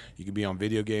 you can be on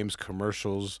video games,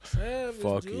 commercials. Trev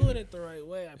is doing it the right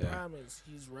way. I promise.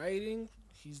 He's writing.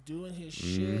 He's doing his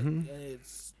shit. And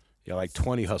it's... Yeah, like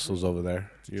 20 hustles over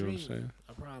there. You know what I'm saying?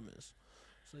 I promise.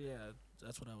 So, yeah,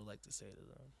 that's what I would like to say to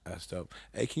them. That's dope.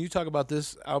 Hey, can you talk about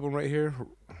this album right here?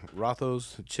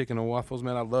 Rotho's Chicken and Waffles,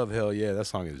 man. I love Hell Yeah. That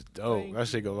song is dope. That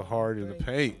shit goes hard in the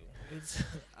paint.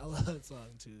 I love that song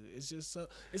too. It's just so.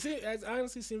 It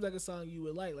honestly seems like a song you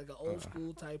would like an old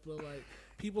school type of like.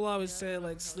 People always say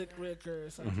like Slick Rick or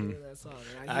something in that song.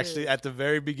 Actually, at the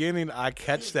very beginning, I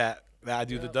catch that. I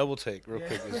do the double take real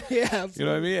quick. Yeah, absolutely. You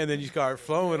know what I mean? And then you start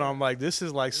flowing. I'm like, this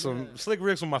is like some Slick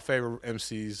Rick's one of my favorite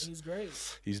MCs. He's great.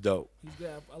 He's dope. He's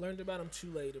good. I learned about him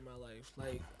too late in my life.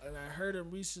 Like, and I heard him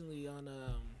recently on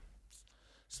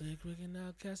Slick Rick and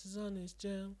Outkast is on this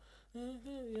jam. Yeah,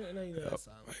 I know you know that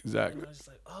song. Exactly. And I was just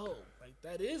like, oh, like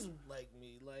that is like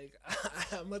me. Like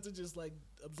I must have just like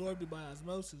absorbed it by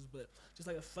osmosis, but just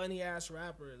like a funny ass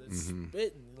rapper that's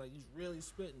spitting. Like he's really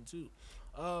spitting too.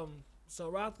 So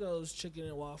Rotho's Chicken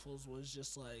and Waffles was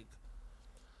just like,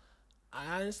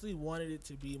 I honestly wanted it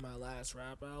to be my last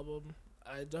rap album.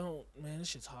 This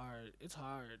shit's hard. It's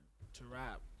hard to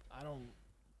rap. I don't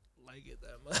like it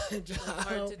that much. It's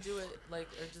hard to do it, like,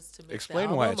 or just to make explain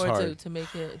the why album, it's or hard to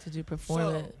make it, to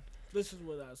perform it. This is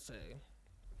what I say.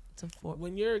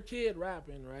 When you're a kid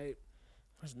rapping, right?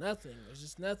 There's nothing. There's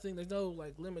just nothing. There's no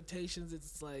like limitations.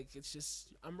 It's just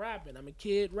I'm rapping. I'm a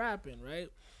kid rapping, right?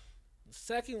 The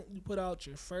second you put out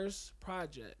your first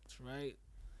project, right?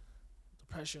 The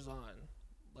pressure's on.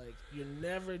 Like you're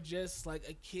never just like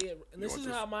a kid. And this is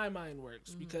how my mind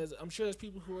works, because I'm sure there's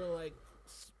people who are like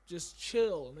just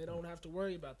chill and they don't have to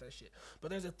worry about that shit.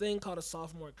 But there's a thing called a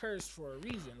sophomore curse for a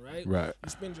reason, right? Right. You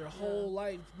spend your whole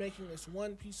life making this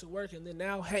one piece of work, and then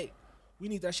now, hey, we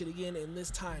need that shit again in this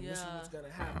time. This is what's gonna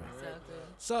happen, right? Exactly.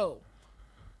 So,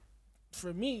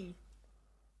 for me,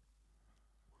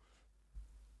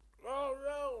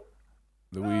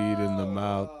 the weed in the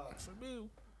mouth. For me,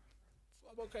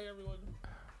 I'm okay, everyone.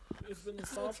 It's been a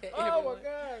soft. Okay, oh everyone. my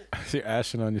god. You're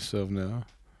ashing on yourself now.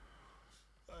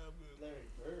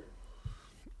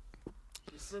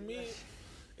 For me,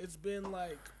 it's been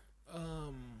like,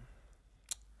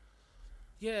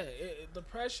 the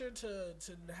pressure to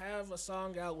have a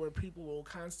song out where people will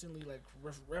constantly like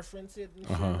reference it and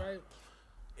shit, right?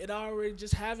 It already,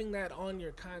 just having that on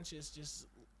your conscious,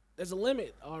 there's a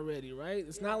limit already, right?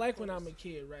 It's not like when I'm a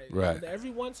kid, right? Right. Every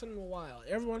once in a while,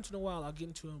 I'll get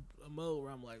into a mode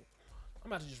where I'm like,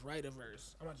 I'm about to just write a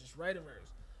verse.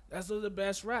 That's one of the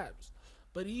best raps.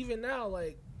 But even now,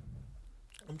 like,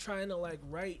 I'm trying to like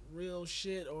write real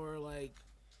shit or like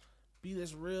be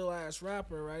this real ass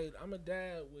rapper, right? I'm a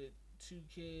dad with 2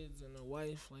 kids and a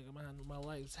wife. Like my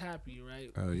life's happy,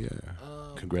 right? Oh yeah.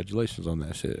 Congratulations on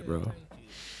that shit, bro. Thank you.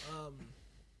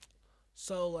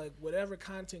 So like whatever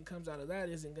content comes out of that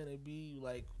isn't gonna be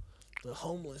like the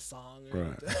homeless song or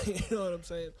anything. You know what I'm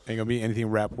saying? Ain't gonna be anything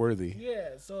rap worthy.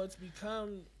 Yeah. So it's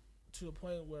become to a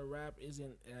point where rap it's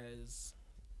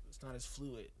not as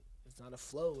fluid. It's not a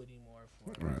flow anymore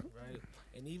for me, right?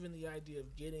 And even the idea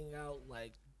of getting out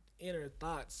like inner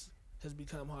thoughts has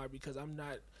become hard because I'm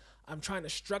trying to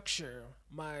structure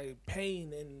my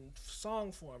pain in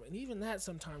song form, and even that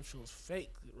sometimes feels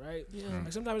fake, right? Yeah.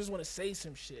 Like sometimes I just want to say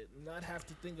some shit and not have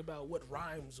to think about what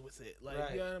rhymes with it, like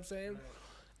you know what I'm saying?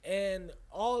 Right. And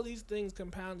all these things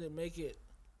compounded make it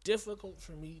difficult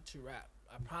for me to rap.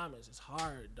 I promise, it's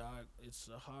hard, dog. It's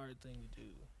a hard thing to do.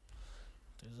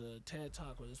 There's a TED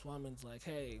Talk where this woman's like,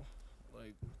 hey,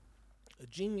 like, a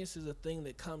genius is a thing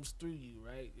that comes through you,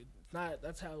 right? It's not.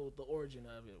 That's how the origin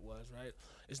of it was, right?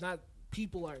 It's not.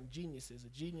 People aren't geniuses. A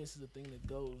genius is a thing that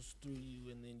goes through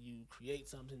you, and then you create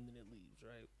something, and then it leaves,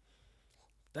 right?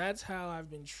 That's how I've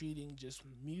been treating just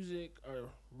music or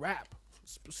rap,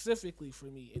 specifically for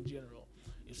me in general.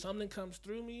 If something comes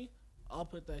through me, I'll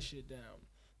put that shit down.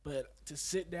 But to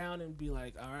sit down and be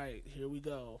like, all right, here we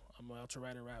go. I'm about to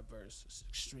write a rap verse. It's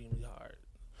extremely hard.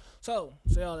 So,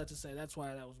 say all that to say, that's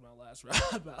why that was my last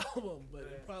rap album. But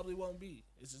it probably won't be.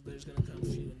 It's just there's going to come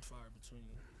few and far between.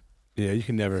 Yeah, you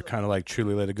can never kind of like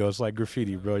truly let it go. It's like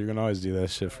graffiti, bro. You're gonna always do that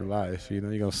shit for life. You know,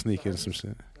 you're gonna sneak in some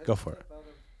shit. Go for it.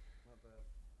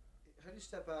 How do you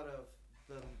step out of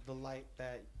the light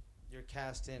that you're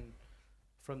cast in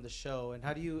from the show, and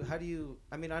how do you?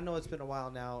 I mean, I know it's been a while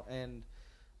now, and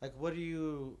like, what do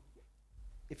you?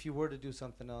 If you were to do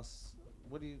something else,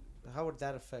 how would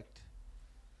that affect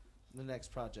the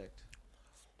next project?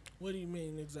 What do you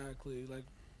mean exactly? Like,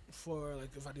 for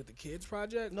like if I did the kids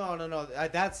project? No.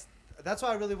 That's why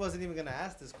I really wasn't even gonna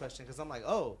ask this question, because I'm like,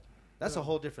 oh, that's a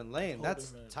whole different lane. That's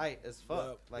different. tight as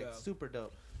fuck, super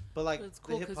dope. But like, But it's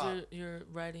cool the hip because hop. you're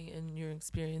writing in your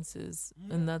experiences,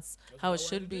 Mhm. and that's That's how what it I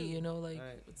should wanted be. to do. You know, like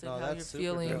Right. it's No, like how you're that's super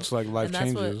feeling. dope. It's like life And that's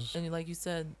changes. and like you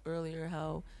said earlier,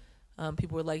 how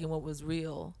people were liking what was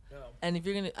real. Yeah. And if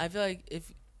you're gonna, I feel like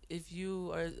if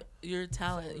you're very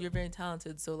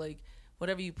talented. So like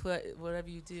whatever you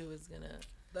do is gonna.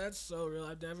 That's so real.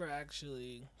 I've never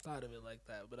actually thought of it like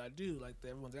that, but I do. Like,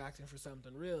 everyone's asking for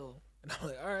something real, and I'm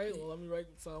like, all right, well, let me write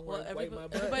a song where Well, I wipe my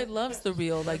butt. everybody loves the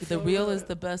real. Like the So real real. is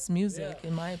the best music, Yeah.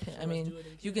 in my opinion. So I let's mean, do it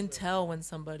in you kids' can version. tell when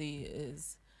somebody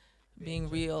is being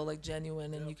real, like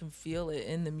genuine, and Yep. you can feel it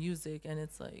in the music, and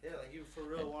it's like. Yeah, like you for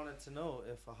real wanted to know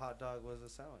if a hot dog was a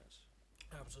sandwich,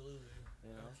 Absolutely.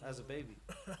 you know, as a baby.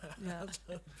 Yeah.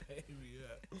 Baby,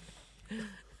 yeah.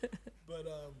 But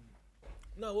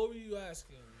no, what were you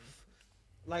asking?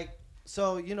 Like,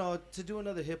 so, you know, to do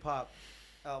another hip hop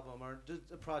album or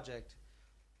a project,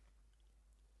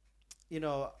 you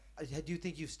know, do you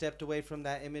think you've stepped away from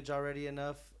that image already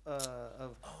enough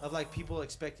of like people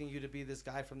expecting you to be this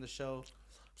guy from the show?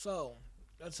 So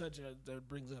that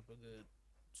brings up a good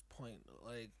point.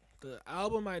 Like, the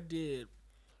album I did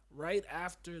right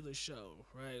after the show,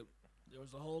 right? There was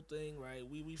the whole thing, right?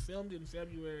 We filmed in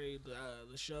February.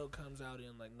 The show comes out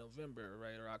in like November,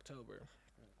 right, or October.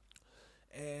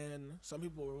 And some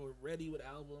people were ready with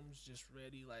albums, just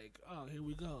ready, like, oh, here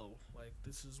we go. Like,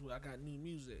 this is what I got, new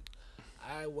music.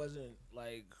 I wasn't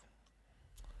like,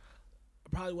 I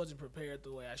probably wasn't prepared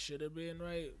the way I should have been,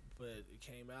 right? But it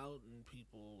came out and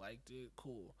people liked it.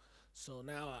 Cool. So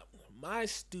now my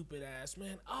stupid ass,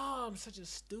 man. Oh, I'm such a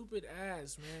stupid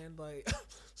ass, man. Like,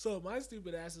 so my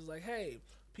stupid ass is like, hey,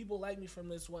 people like me from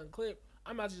this one clip.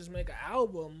 I'm about to just make an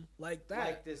album like that.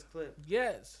 Like this clip.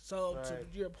 Yes. So Right.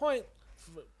 to your point,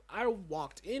 I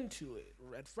walked into it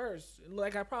at first,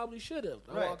 like I probably should have.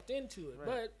 I Right. walked into it, Right.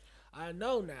 but I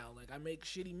know now. Like, I make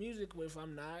shitty music if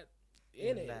I'm not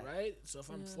in it, that. right? So if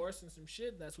I'm Yeah. forcing some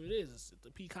shit, that's what it is. It's the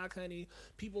Peacock Honey.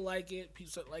 People like it.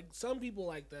 Like, some people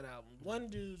like that album. One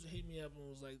dude hit me up and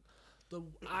was like,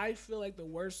 I feel like the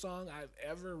worst song I've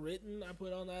ever written, I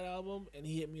put on that album, and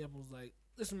he hit me up and was like,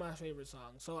 this is my favorite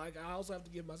song. So like, I also have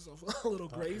to give myself a little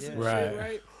grace and Right. shit,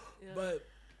 right? Yeah. But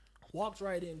walked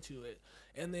right into it,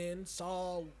 and then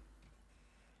saw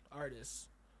artists.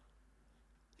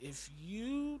 If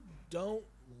you don't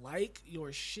like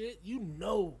your shit, you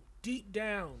know deep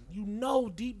down you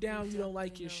don't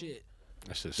like your shit.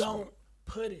 That's just Don't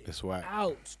put it It's whack.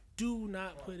 out. Do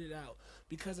not put it out.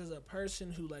 Because as a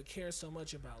person who like cares so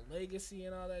much about legacy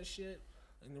and all that shit,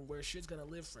 and where shit's gonna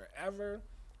live forever,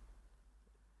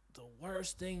 the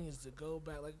worst thing is to go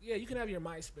back. Like, yeah, you can have your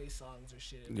MySpace songs or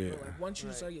shit. Yeah. But like, once you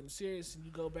Right. start getting serious and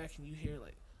you go back and you hear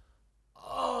like,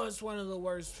 oh, it's one of the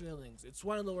worst feelings. It's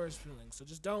one of the worst feelings. So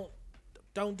just don't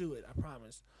do it. I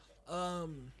promise.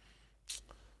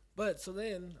 But so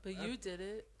then. But you did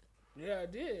it. Yeah, I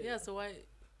did. Yeah. So why?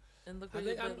 And look I what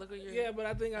think you. I'm, But look what you're. yeah, but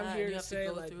I think I'm at. here You to have to say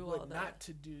go like through all what that. not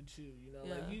to do too. You know,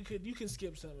 like Yeah. you can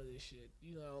skip some of this shit.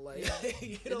 You know, like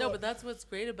you No, know, but that's what's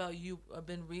great about you.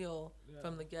 Been real Yeah.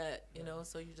 from the get. You know,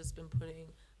 so you've just been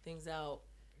putting things out.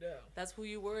 yeah. That's who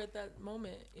you were at that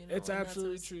moment. You know, It's and that's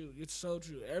absolutely what's- true. It's so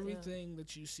true. Everything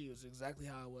that you see is exactly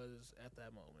how I was at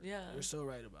that moment. Yeah. You're so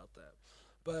right about that.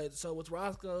 But so with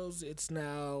Rothko's, it's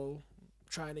now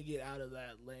trying to get out of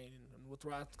that lane. And with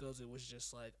Rothko's, it was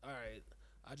just like, all right,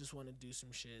 I just want to do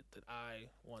some shit that I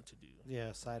want to do. Yeah,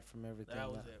 aside from everything.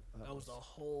 That was it. That was the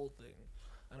whole thing.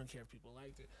 I don't care if people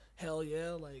liked it. Hell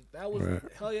yeah, like that was Right.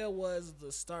 Hell yeah was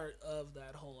the start of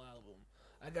that whole album.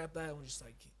 I got that one just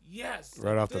like, yes.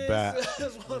 Right off the bat. This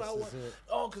is what I This want. is it.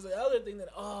 Oh, because the other thing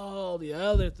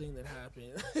that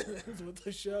happened with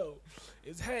the show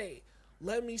is, hey,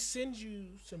 let me send you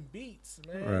some beats,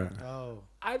 man. Right. Oh,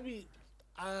 I'd be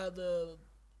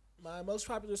my most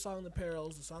popular song, The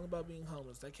Perils, the song about being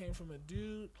homeless. That came from a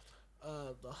dude,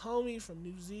 the homie from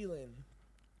New Zealand.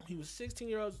 He was 16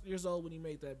 years old when he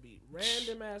made that beat.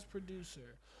 Random ass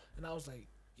producer, and I was like,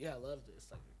 yeah, I love this.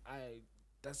 Like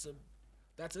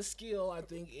that's a skill I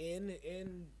think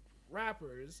in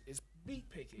rappers is beat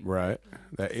picking. Right.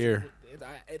 That ear.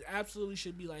 It absolutely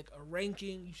should be like a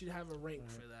ranking. You should have a rank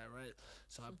for that, right?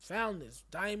 So I found this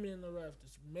Diamond in the Rough,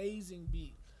 this amazing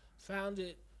beat. Found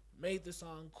it, made the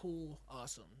song cool,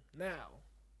 awesome. Now,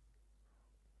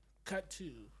 cut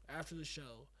to after the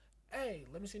show. Hey,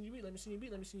 let me send you a beat. Let me send you a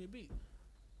beat. Let me send you a beat.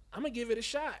 I'm gonna give it a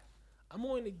shot. I'm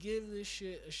going to give this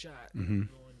shit a shot. I'm going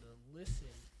to listen,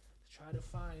 try to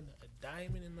find a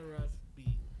Diamond in the Rough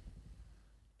beat.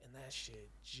 And that shit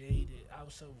jaded. I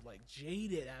was so like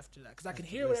jaded after that because I could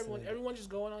hear what everyone just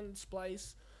going on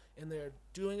Splice, and they're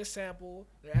doing a sample.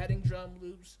 They're adding drum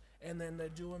loops, and then they're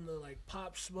doing the like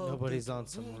Pop Smoke. nobody's on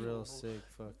some real sick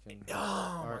fucking.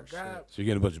 Oh my art god! shit. So you're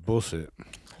getting a bunch of bullshit.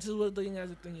 This is what I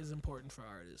think is important for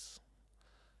artists.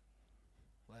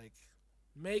 Like,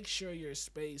 make sure your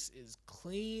space is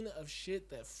clean of shit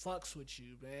that fucks with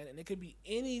you, man. And it could be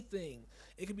anything.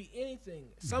 It could be anything.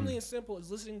 Something as simple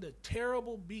as listening to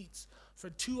terrible beats for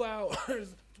 2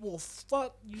 hours will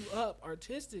fuck you up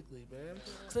artistically, man.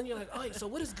 So then you're like, oh, so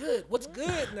what is good? What's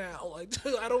good now? Like,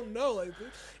 I don't know. Like,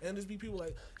 and there's be people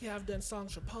like, yeah, I've done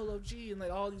songs for Polo G and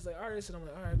like all these like artists, and I'm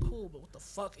like, all right, cool, but what the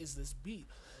fuck is this beat?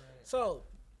 Right. So,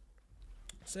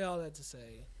 say all that to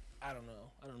say, I don't know.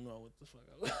 I don't know what the fuck.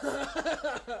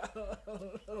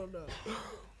 I don't know.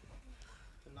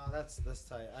 No, that's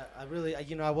tight. I really,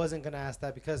 I wasn't gonna ask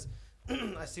that because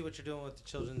I see what you're doing with the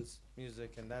children's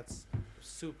music, and that's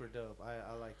super dope.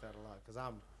 I like that a lot because I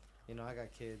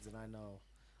got kids and I know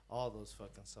all those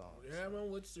fucking songs. Yeah, man.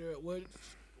 What's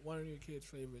one of your kids'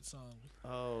 favorite songs?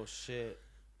 Oh shit,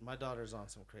 my daughter's on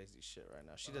some crazy shit right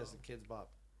now. She does the Kids Bop,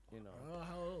 Oh,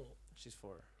 how old? She's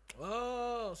 4.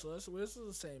 Oh, so this is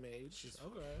the same age. She's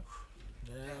okay.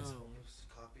 Dance Yeah. moves,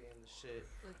 copying the shit.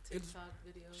 Like It's- TikTok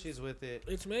videos. She's with it.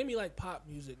 It's made me like pop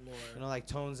music more. Like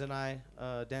Tones and I,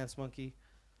 Dance Monkey.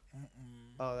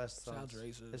 Oh, that's Sounds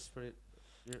racist. It's pretty.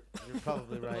 You're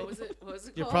probably right. What was it? What was it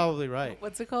called? You're probably right.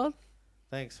 What's it called?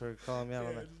 Thanks for calling me out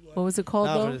on that. What was it called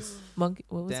No, but though? it's Monkey.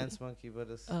 What was Dance it? Monkey, but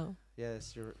it's Oh.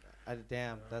 yes, you're.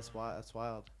 Damn, that's wild. That's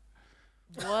wild.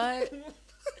 What?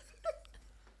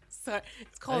 Sorry,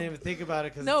 it's I called. didn't even think about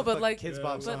it because No, it's a but fucking like, Kids Yeah,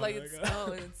 Bop but song. like it's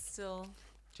it's still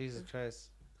Jesus Christ.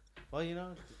 Well,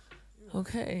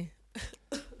 okay.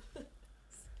 I'm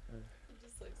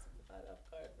just like caught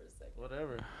off guard for a second.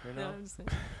 whatever. No, I'm just saying.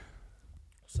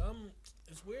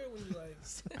 It's weird when you like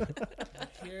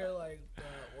hear like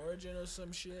the origin of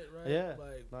some shit, right? Yeah.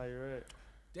 Like No, you're right.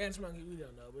 Dance Monkey, we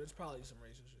don't know, but it's probably some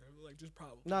racist shit. Like just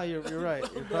probably. No, you're right.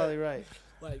 You're probably right.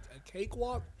 Like a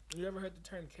cakewalk. You ever heard the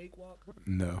term cakewalk?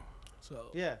 No. So.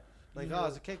 Yeah. Like, you oh, know-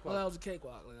 it's a cakewalk. Well, that was a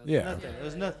cakewalk. Like, Yeah. Nothing. It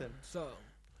was nothing. So,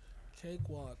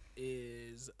 cakewalk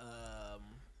is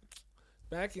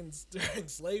back in during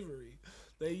slavery,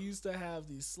 they used to have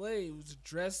these slaves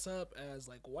dress up as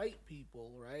like white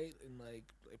people, right? And like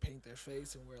they paint their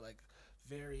face and wear like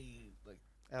very like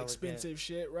Elegant. expensive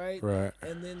shit, right? Right.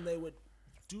 And then they would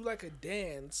do like a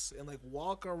dance and like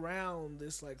walk around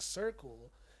this like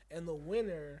circle, and the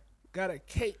winner got a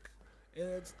cake. And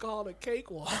it's called a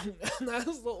cakewalk, and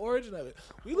that's the origin of it.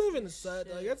 We live in the sun,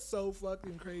 like that's so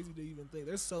fucking crazy to even think.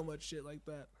 There's so much shit like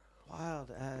that. Wild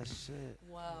ass shit.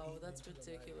 Wow, that's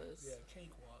ridiculous. Yeah,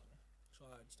 cakewalk. So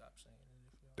I'd stop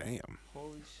saying it. Damn.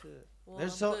 Holy shit. Well,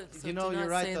 There's I'm so- good. you do know, not you're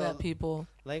right, say though. that, people.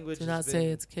 Language Do has not been, say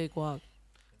it's cakewalk.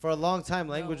 for a long time.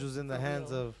 Language No, was in the for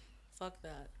hands real. of Fuck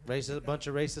that. racist, bunch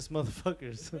of racist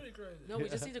motherfuckers. It's pretty crazy. No, we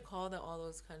just need to call all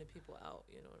those kind of people out.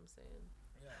 You know what I'm saying?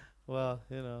 Yeah. Well,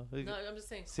 we No, I'm just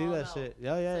saying. see call that them shit. out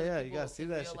Yeah, so yeah, that yeah. You people gotta see can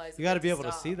that shit. realize You that gotta they be have able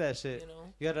to stop, see that shit. You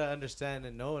know? You gotta understand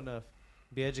and know enough,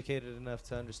 be educated enough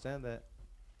to understand that.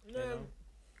 Yeah, know?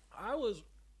 I was.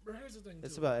 But here's the thing.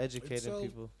 It's too. about educating so-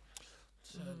 people.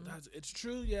 So it's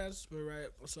true, yes, but right.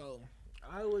 So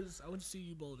I went to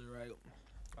CU Boulder, right?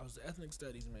 I was an ethnic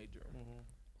studies major. Mm-hmm.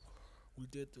 We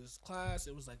did this class.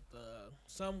 It was like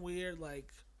some weird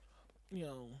like,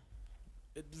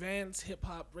 advanced hip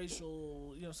hop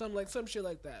racial, some shit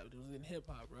like that. It was in hip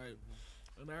hop, right?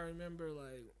 And I remember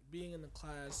like being in the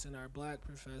class and our black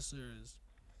professors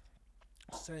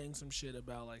saying some shit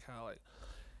about like how like,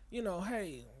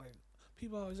 hey, like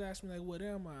people always ask me like, what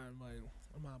am I? I'm like,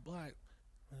 am I black?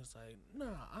 And it's like,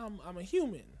 nah, I'm a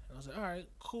human. And I was like, all right,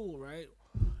 cool, right?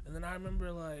 And then I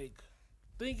remember like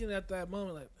thinking at that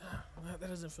moment, like, that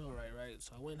doesn't feel right?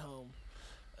 So I went home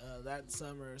that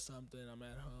summer or something. I'm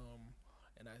at home,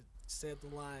 and I said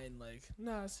the line like,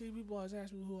 nah, see, people always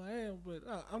ask me who I am, but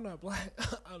I'm not black.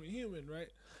 I'm a human, right?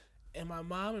 And my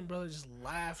mom and brother just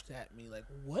laughed at me like,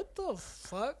 what the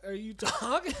fuck are you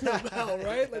talking about,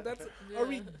 right? Like, that's a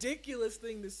ridiculous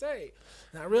thing to say.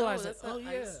 And I realized, I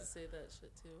used to say that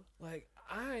shit too. Like,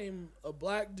 I'm a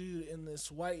black dude in this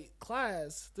white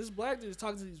class. This black dude is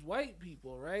talking to these white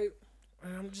people, right?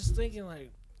 And I'm just thinking,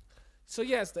 like, so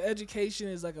yes, the education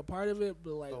is like a part of it,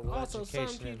 but like also some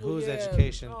people, whose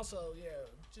education? Also,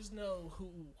 just know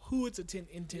who it's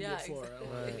intended for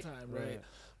at the time, right?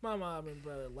 My mom and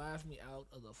brother laughed me out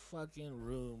of the fucking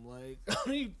room. Like, what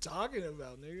are you talking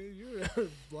about, nigga? You're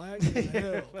black as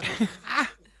hell.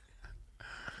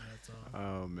 That's all.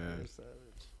 Oh, man.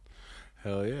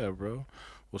 Hell yeah, bro.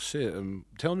 Well, shit.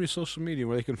 Tell them your social media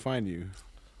where they can find you.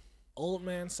 Old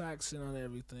Man Saxon on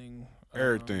everything.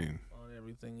 Everything. On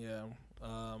everything, yeah.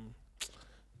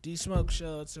 D-Smoke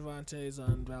Show at Cervantes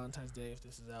on Valentine's Day. If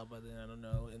this is out by then, I don't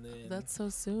know. And then That's so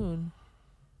soon.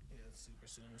 Super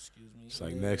soon, excuse me. It's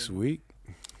like next week.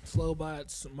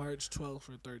 Flowbots, March 12th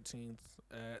or 13th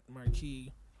at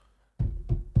Marquee. Yeah,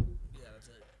 that's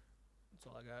it. That's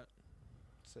all I got.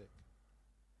 Sick.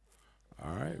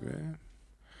 All right, man.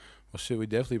 Well, shit, we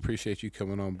definitely appreciate you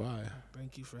coming on by.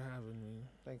 Thank you for having me.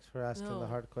 Thanks for asking the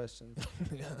hard questions.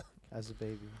 Yeah. As a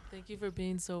baby. Thank you for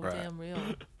being so damn real.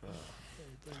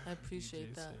 I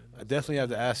appreciate that. I definitely have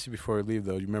to ask you before we leave,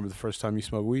 though. You remember the first time you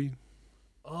smoked weed?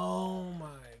 Oh, my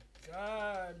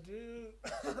God, dude.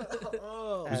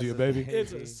 Was you a baby?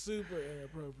 It's a super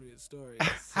inappropriate story.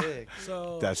 Sick.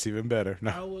 So that's even better.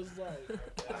 No. I was like,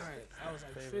 all right, I was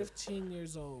like 15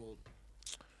 years old.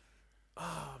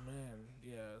 Oh, man.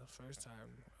 Yeah, the first time.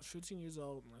 I was 15 years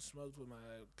old, and I smoked with my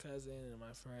cousin and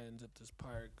my friends at this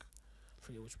park. I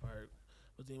forget which park.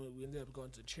 But then we ended up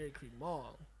going to Cherry Creek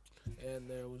Mall. And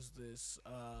there was this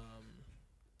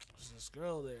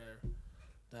girl there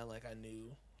that, like, I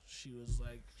knew. She was,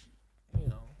 like, you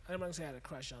know, I'm not going to say I had a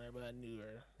crush on her, but I knew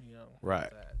her, you know. Right.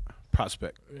 Like that.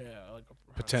 Prospect. Yeah, like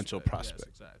a potential prospect.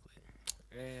 Yes,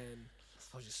 exactly. And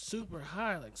I was just super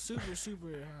high, like super,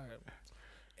 super high.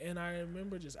 And I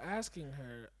remember just asking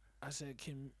her, I said,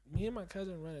 can me and my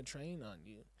cousin run a train on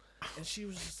you? And she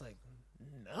was just like,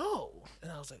 no.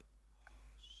 And I was like,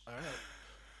 all right.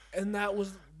 And that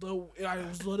was the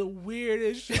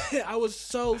weirdest shit. I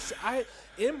was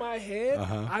in my head,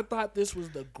 I thought this was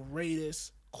the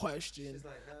greatest question.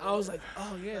 Like, I was like,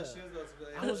 oh yeah.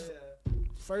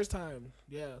 First time,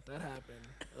 yeah, that happened.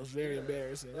 It was very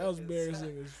embarrassing. That was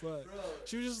embarrassing as fuck.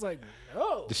 She was just like,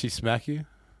 no. Did she smack you?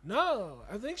 No,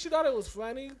 I think she thought it was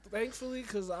funny, thankfully,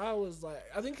 because I was like,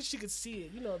 I think she could see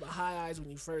it. You know, the high eyes when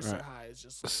you first are high. It's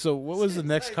just like, so what was the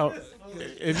next comment?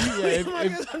 If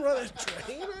you run a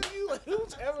train on you, like,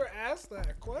 who's ever asked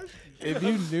that question? If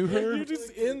you knew her, you're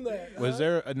just in that. Was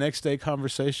there a next day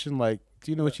conversation like,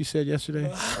 do you know what you said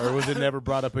yesterday? Or was it never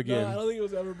brought up again? No, I don't think it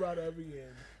was ever brought up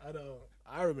again. I don't.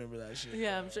 I remember that shit.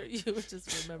 Yeah, I'm sure you would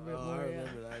just remember it more. I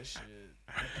remember that shit.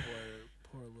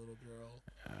 Poor little girl.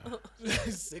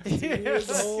 16 years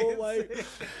old, like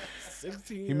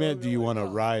 16. He meant, do you want to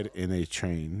ride in a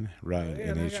train? Ride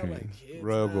in a train.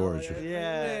 Royal Gorge.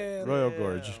 Yeah. Royal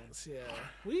Gorge. Yeah.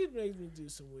 Weed makes me do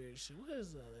some weird shit. What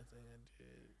is the other thing I did?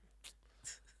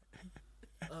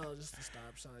 Oh, just the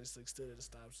stop sign. Just like stood at a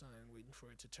stop sign waiting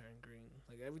for it to turn green.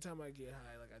 Like every time I get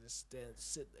high, like I just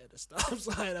sit at a stop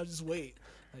sign. I just wait.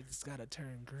 Like it's gotta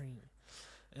turn green.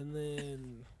 And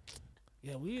then,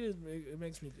 yeah, weed it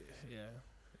makes me. Yeah,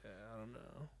 I don't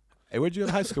know. Hey, where'd you go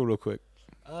to high school, real quick?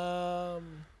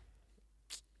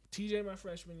 TJ my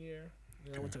freshman year.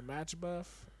 Then I went to Matchbuff.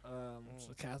 It's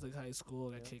a Catholic high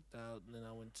school. Got kicked out, and then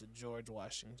I went to George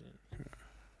Washington.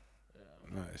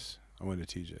 Yeah. Nice. I went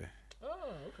to TJ. Oh,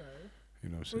 okay. You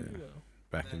know what I'm saying?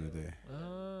 Back in the day.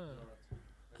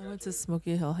 I went to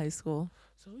Smoky Hill High School.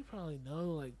 So we probably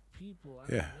know like people.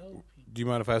 I Yeah. know people. Do you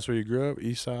mind if I ask where you grew up?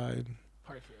 East Side?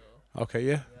 Park Hill. Okay,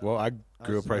 yeah. Well, I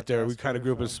grew up right there. We kind of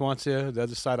grew up in Swansea, the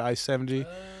other side of I-70.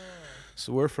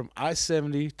 So we're from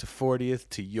I-70 to 40th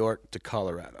to York to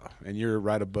Colorado, and you're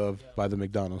right above by the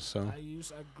McDonald's. So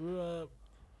I grew up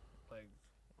like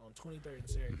on 23rd and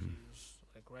Syracuse,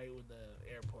 like right when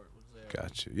the airport was there.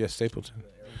 Gotcha. Yeah, Stapleton.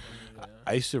 Yeah.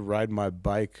 I used to ride my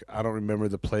bike. I don't remember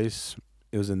the place.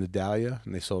 It was in the Dahlia,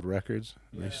 and they sold records.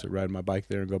 And I used to ride my bike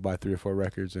there and go buy 3 or 4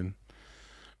 records and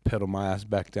pedal my ass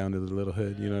back down to the little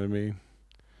hood. You know what I mean?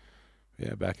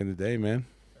 Yeah, back in the day, man.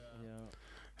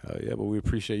 Yeah, but we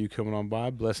appreciate you coming on by,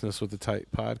 blessing us with the tight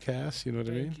podcast. You know what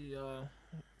I mean? Thank you, y'all.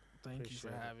 Thank you Appreciate for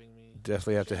it. having me.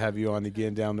 Definitely have to have you on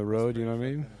again down the road. You know what I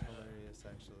mean? Hilarious,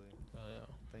 actually. Oh, yeah.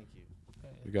 Thank you.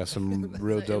 We got some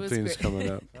real It dope was things great. coming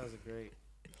up. That was a great.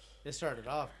 It started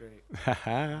off great.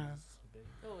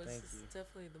 Oh, it's Thank just you.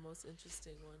 definitely the most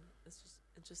interesting one. It's just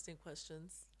interesting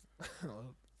questions.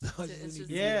 It's just-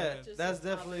 Yeah, Just that's some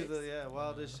definitely topics. the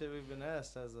wildest shit we've been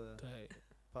asked as a Tight.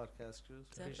 podcast crew.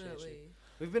 Appreciate you. Definitely.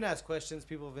 We've been asked questions.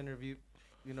 People have interviewed,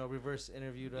 reverse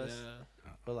interviewed us.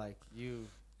 Yeah. But like you,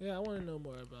 Yeah, I want to know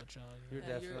more about y'all. you're Yeah,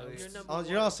 definitely. you're number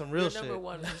You're on one. some real You're shit. number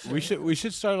one. for We sure.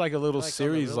 should start like a little Like on the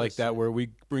series like realest that shit. where we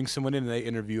bring someone in and they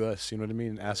interview us. You know what I mean?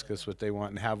 And ask us what they want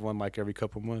and have one like every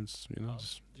couple months. You know,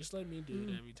 Just let me do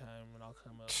it every time and I'll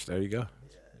come up. there you go.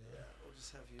 We'll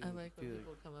just have you. I like when be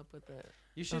people come up with that.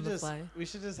 You should on the just. fly. We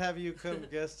should just have you come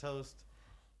guest host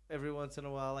every once in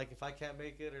a while. Like if I can't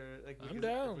make it or like I'm because if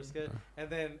down. we're scared-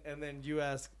 and then you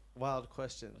ask wild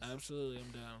questions. Absolutely,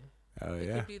 I'm down. Oh It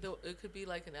yeah. could be it could be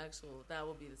like an actual. That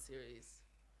will be the series.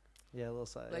 Yeah, a little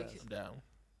side. Like, ass. I'm down.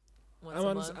 Once I'm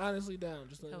a month. honestly down.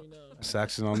 Just let Oh. me know.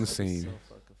 Saxon on the scene. So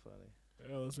fucking funny.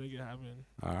 Yeah, let's make it happen.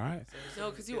 All right. No,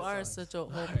 because you are such a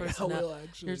whole I personality. will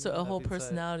actually. You're a That'd whole be tight.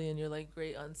 personality, and you're like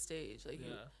great on stage. Like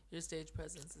Yeah. your stage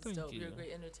presence is Thank dope. You're a you.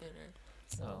 great entertainer.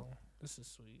 So Oh, this is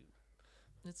sweet.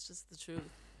 it's just the truth.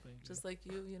 Thank you. Just like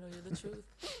you, you're the truth.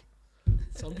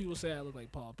 Some people say I look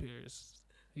like Paul Pierce.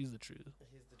 He's the truth.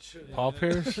 He's the truth. Paul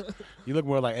Pierce, you look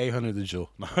more like 800 the Jewel.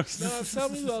 No, No, tell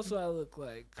me who else I look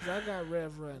like. Cause I got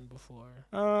Rev Run before.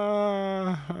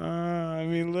 I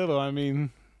mean, little. I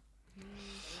mean, Yeah,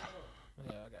 I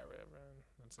got Rev Run.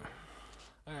 That's it.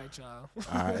 All right, y'all.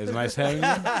 all right. It's nice having you.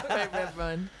 Right, Red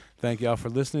Run. Thank y'all for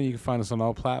listening. You can find us on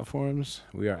all platforms.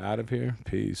 We are out of here.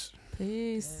 Peace.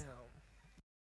 Peace. Damn.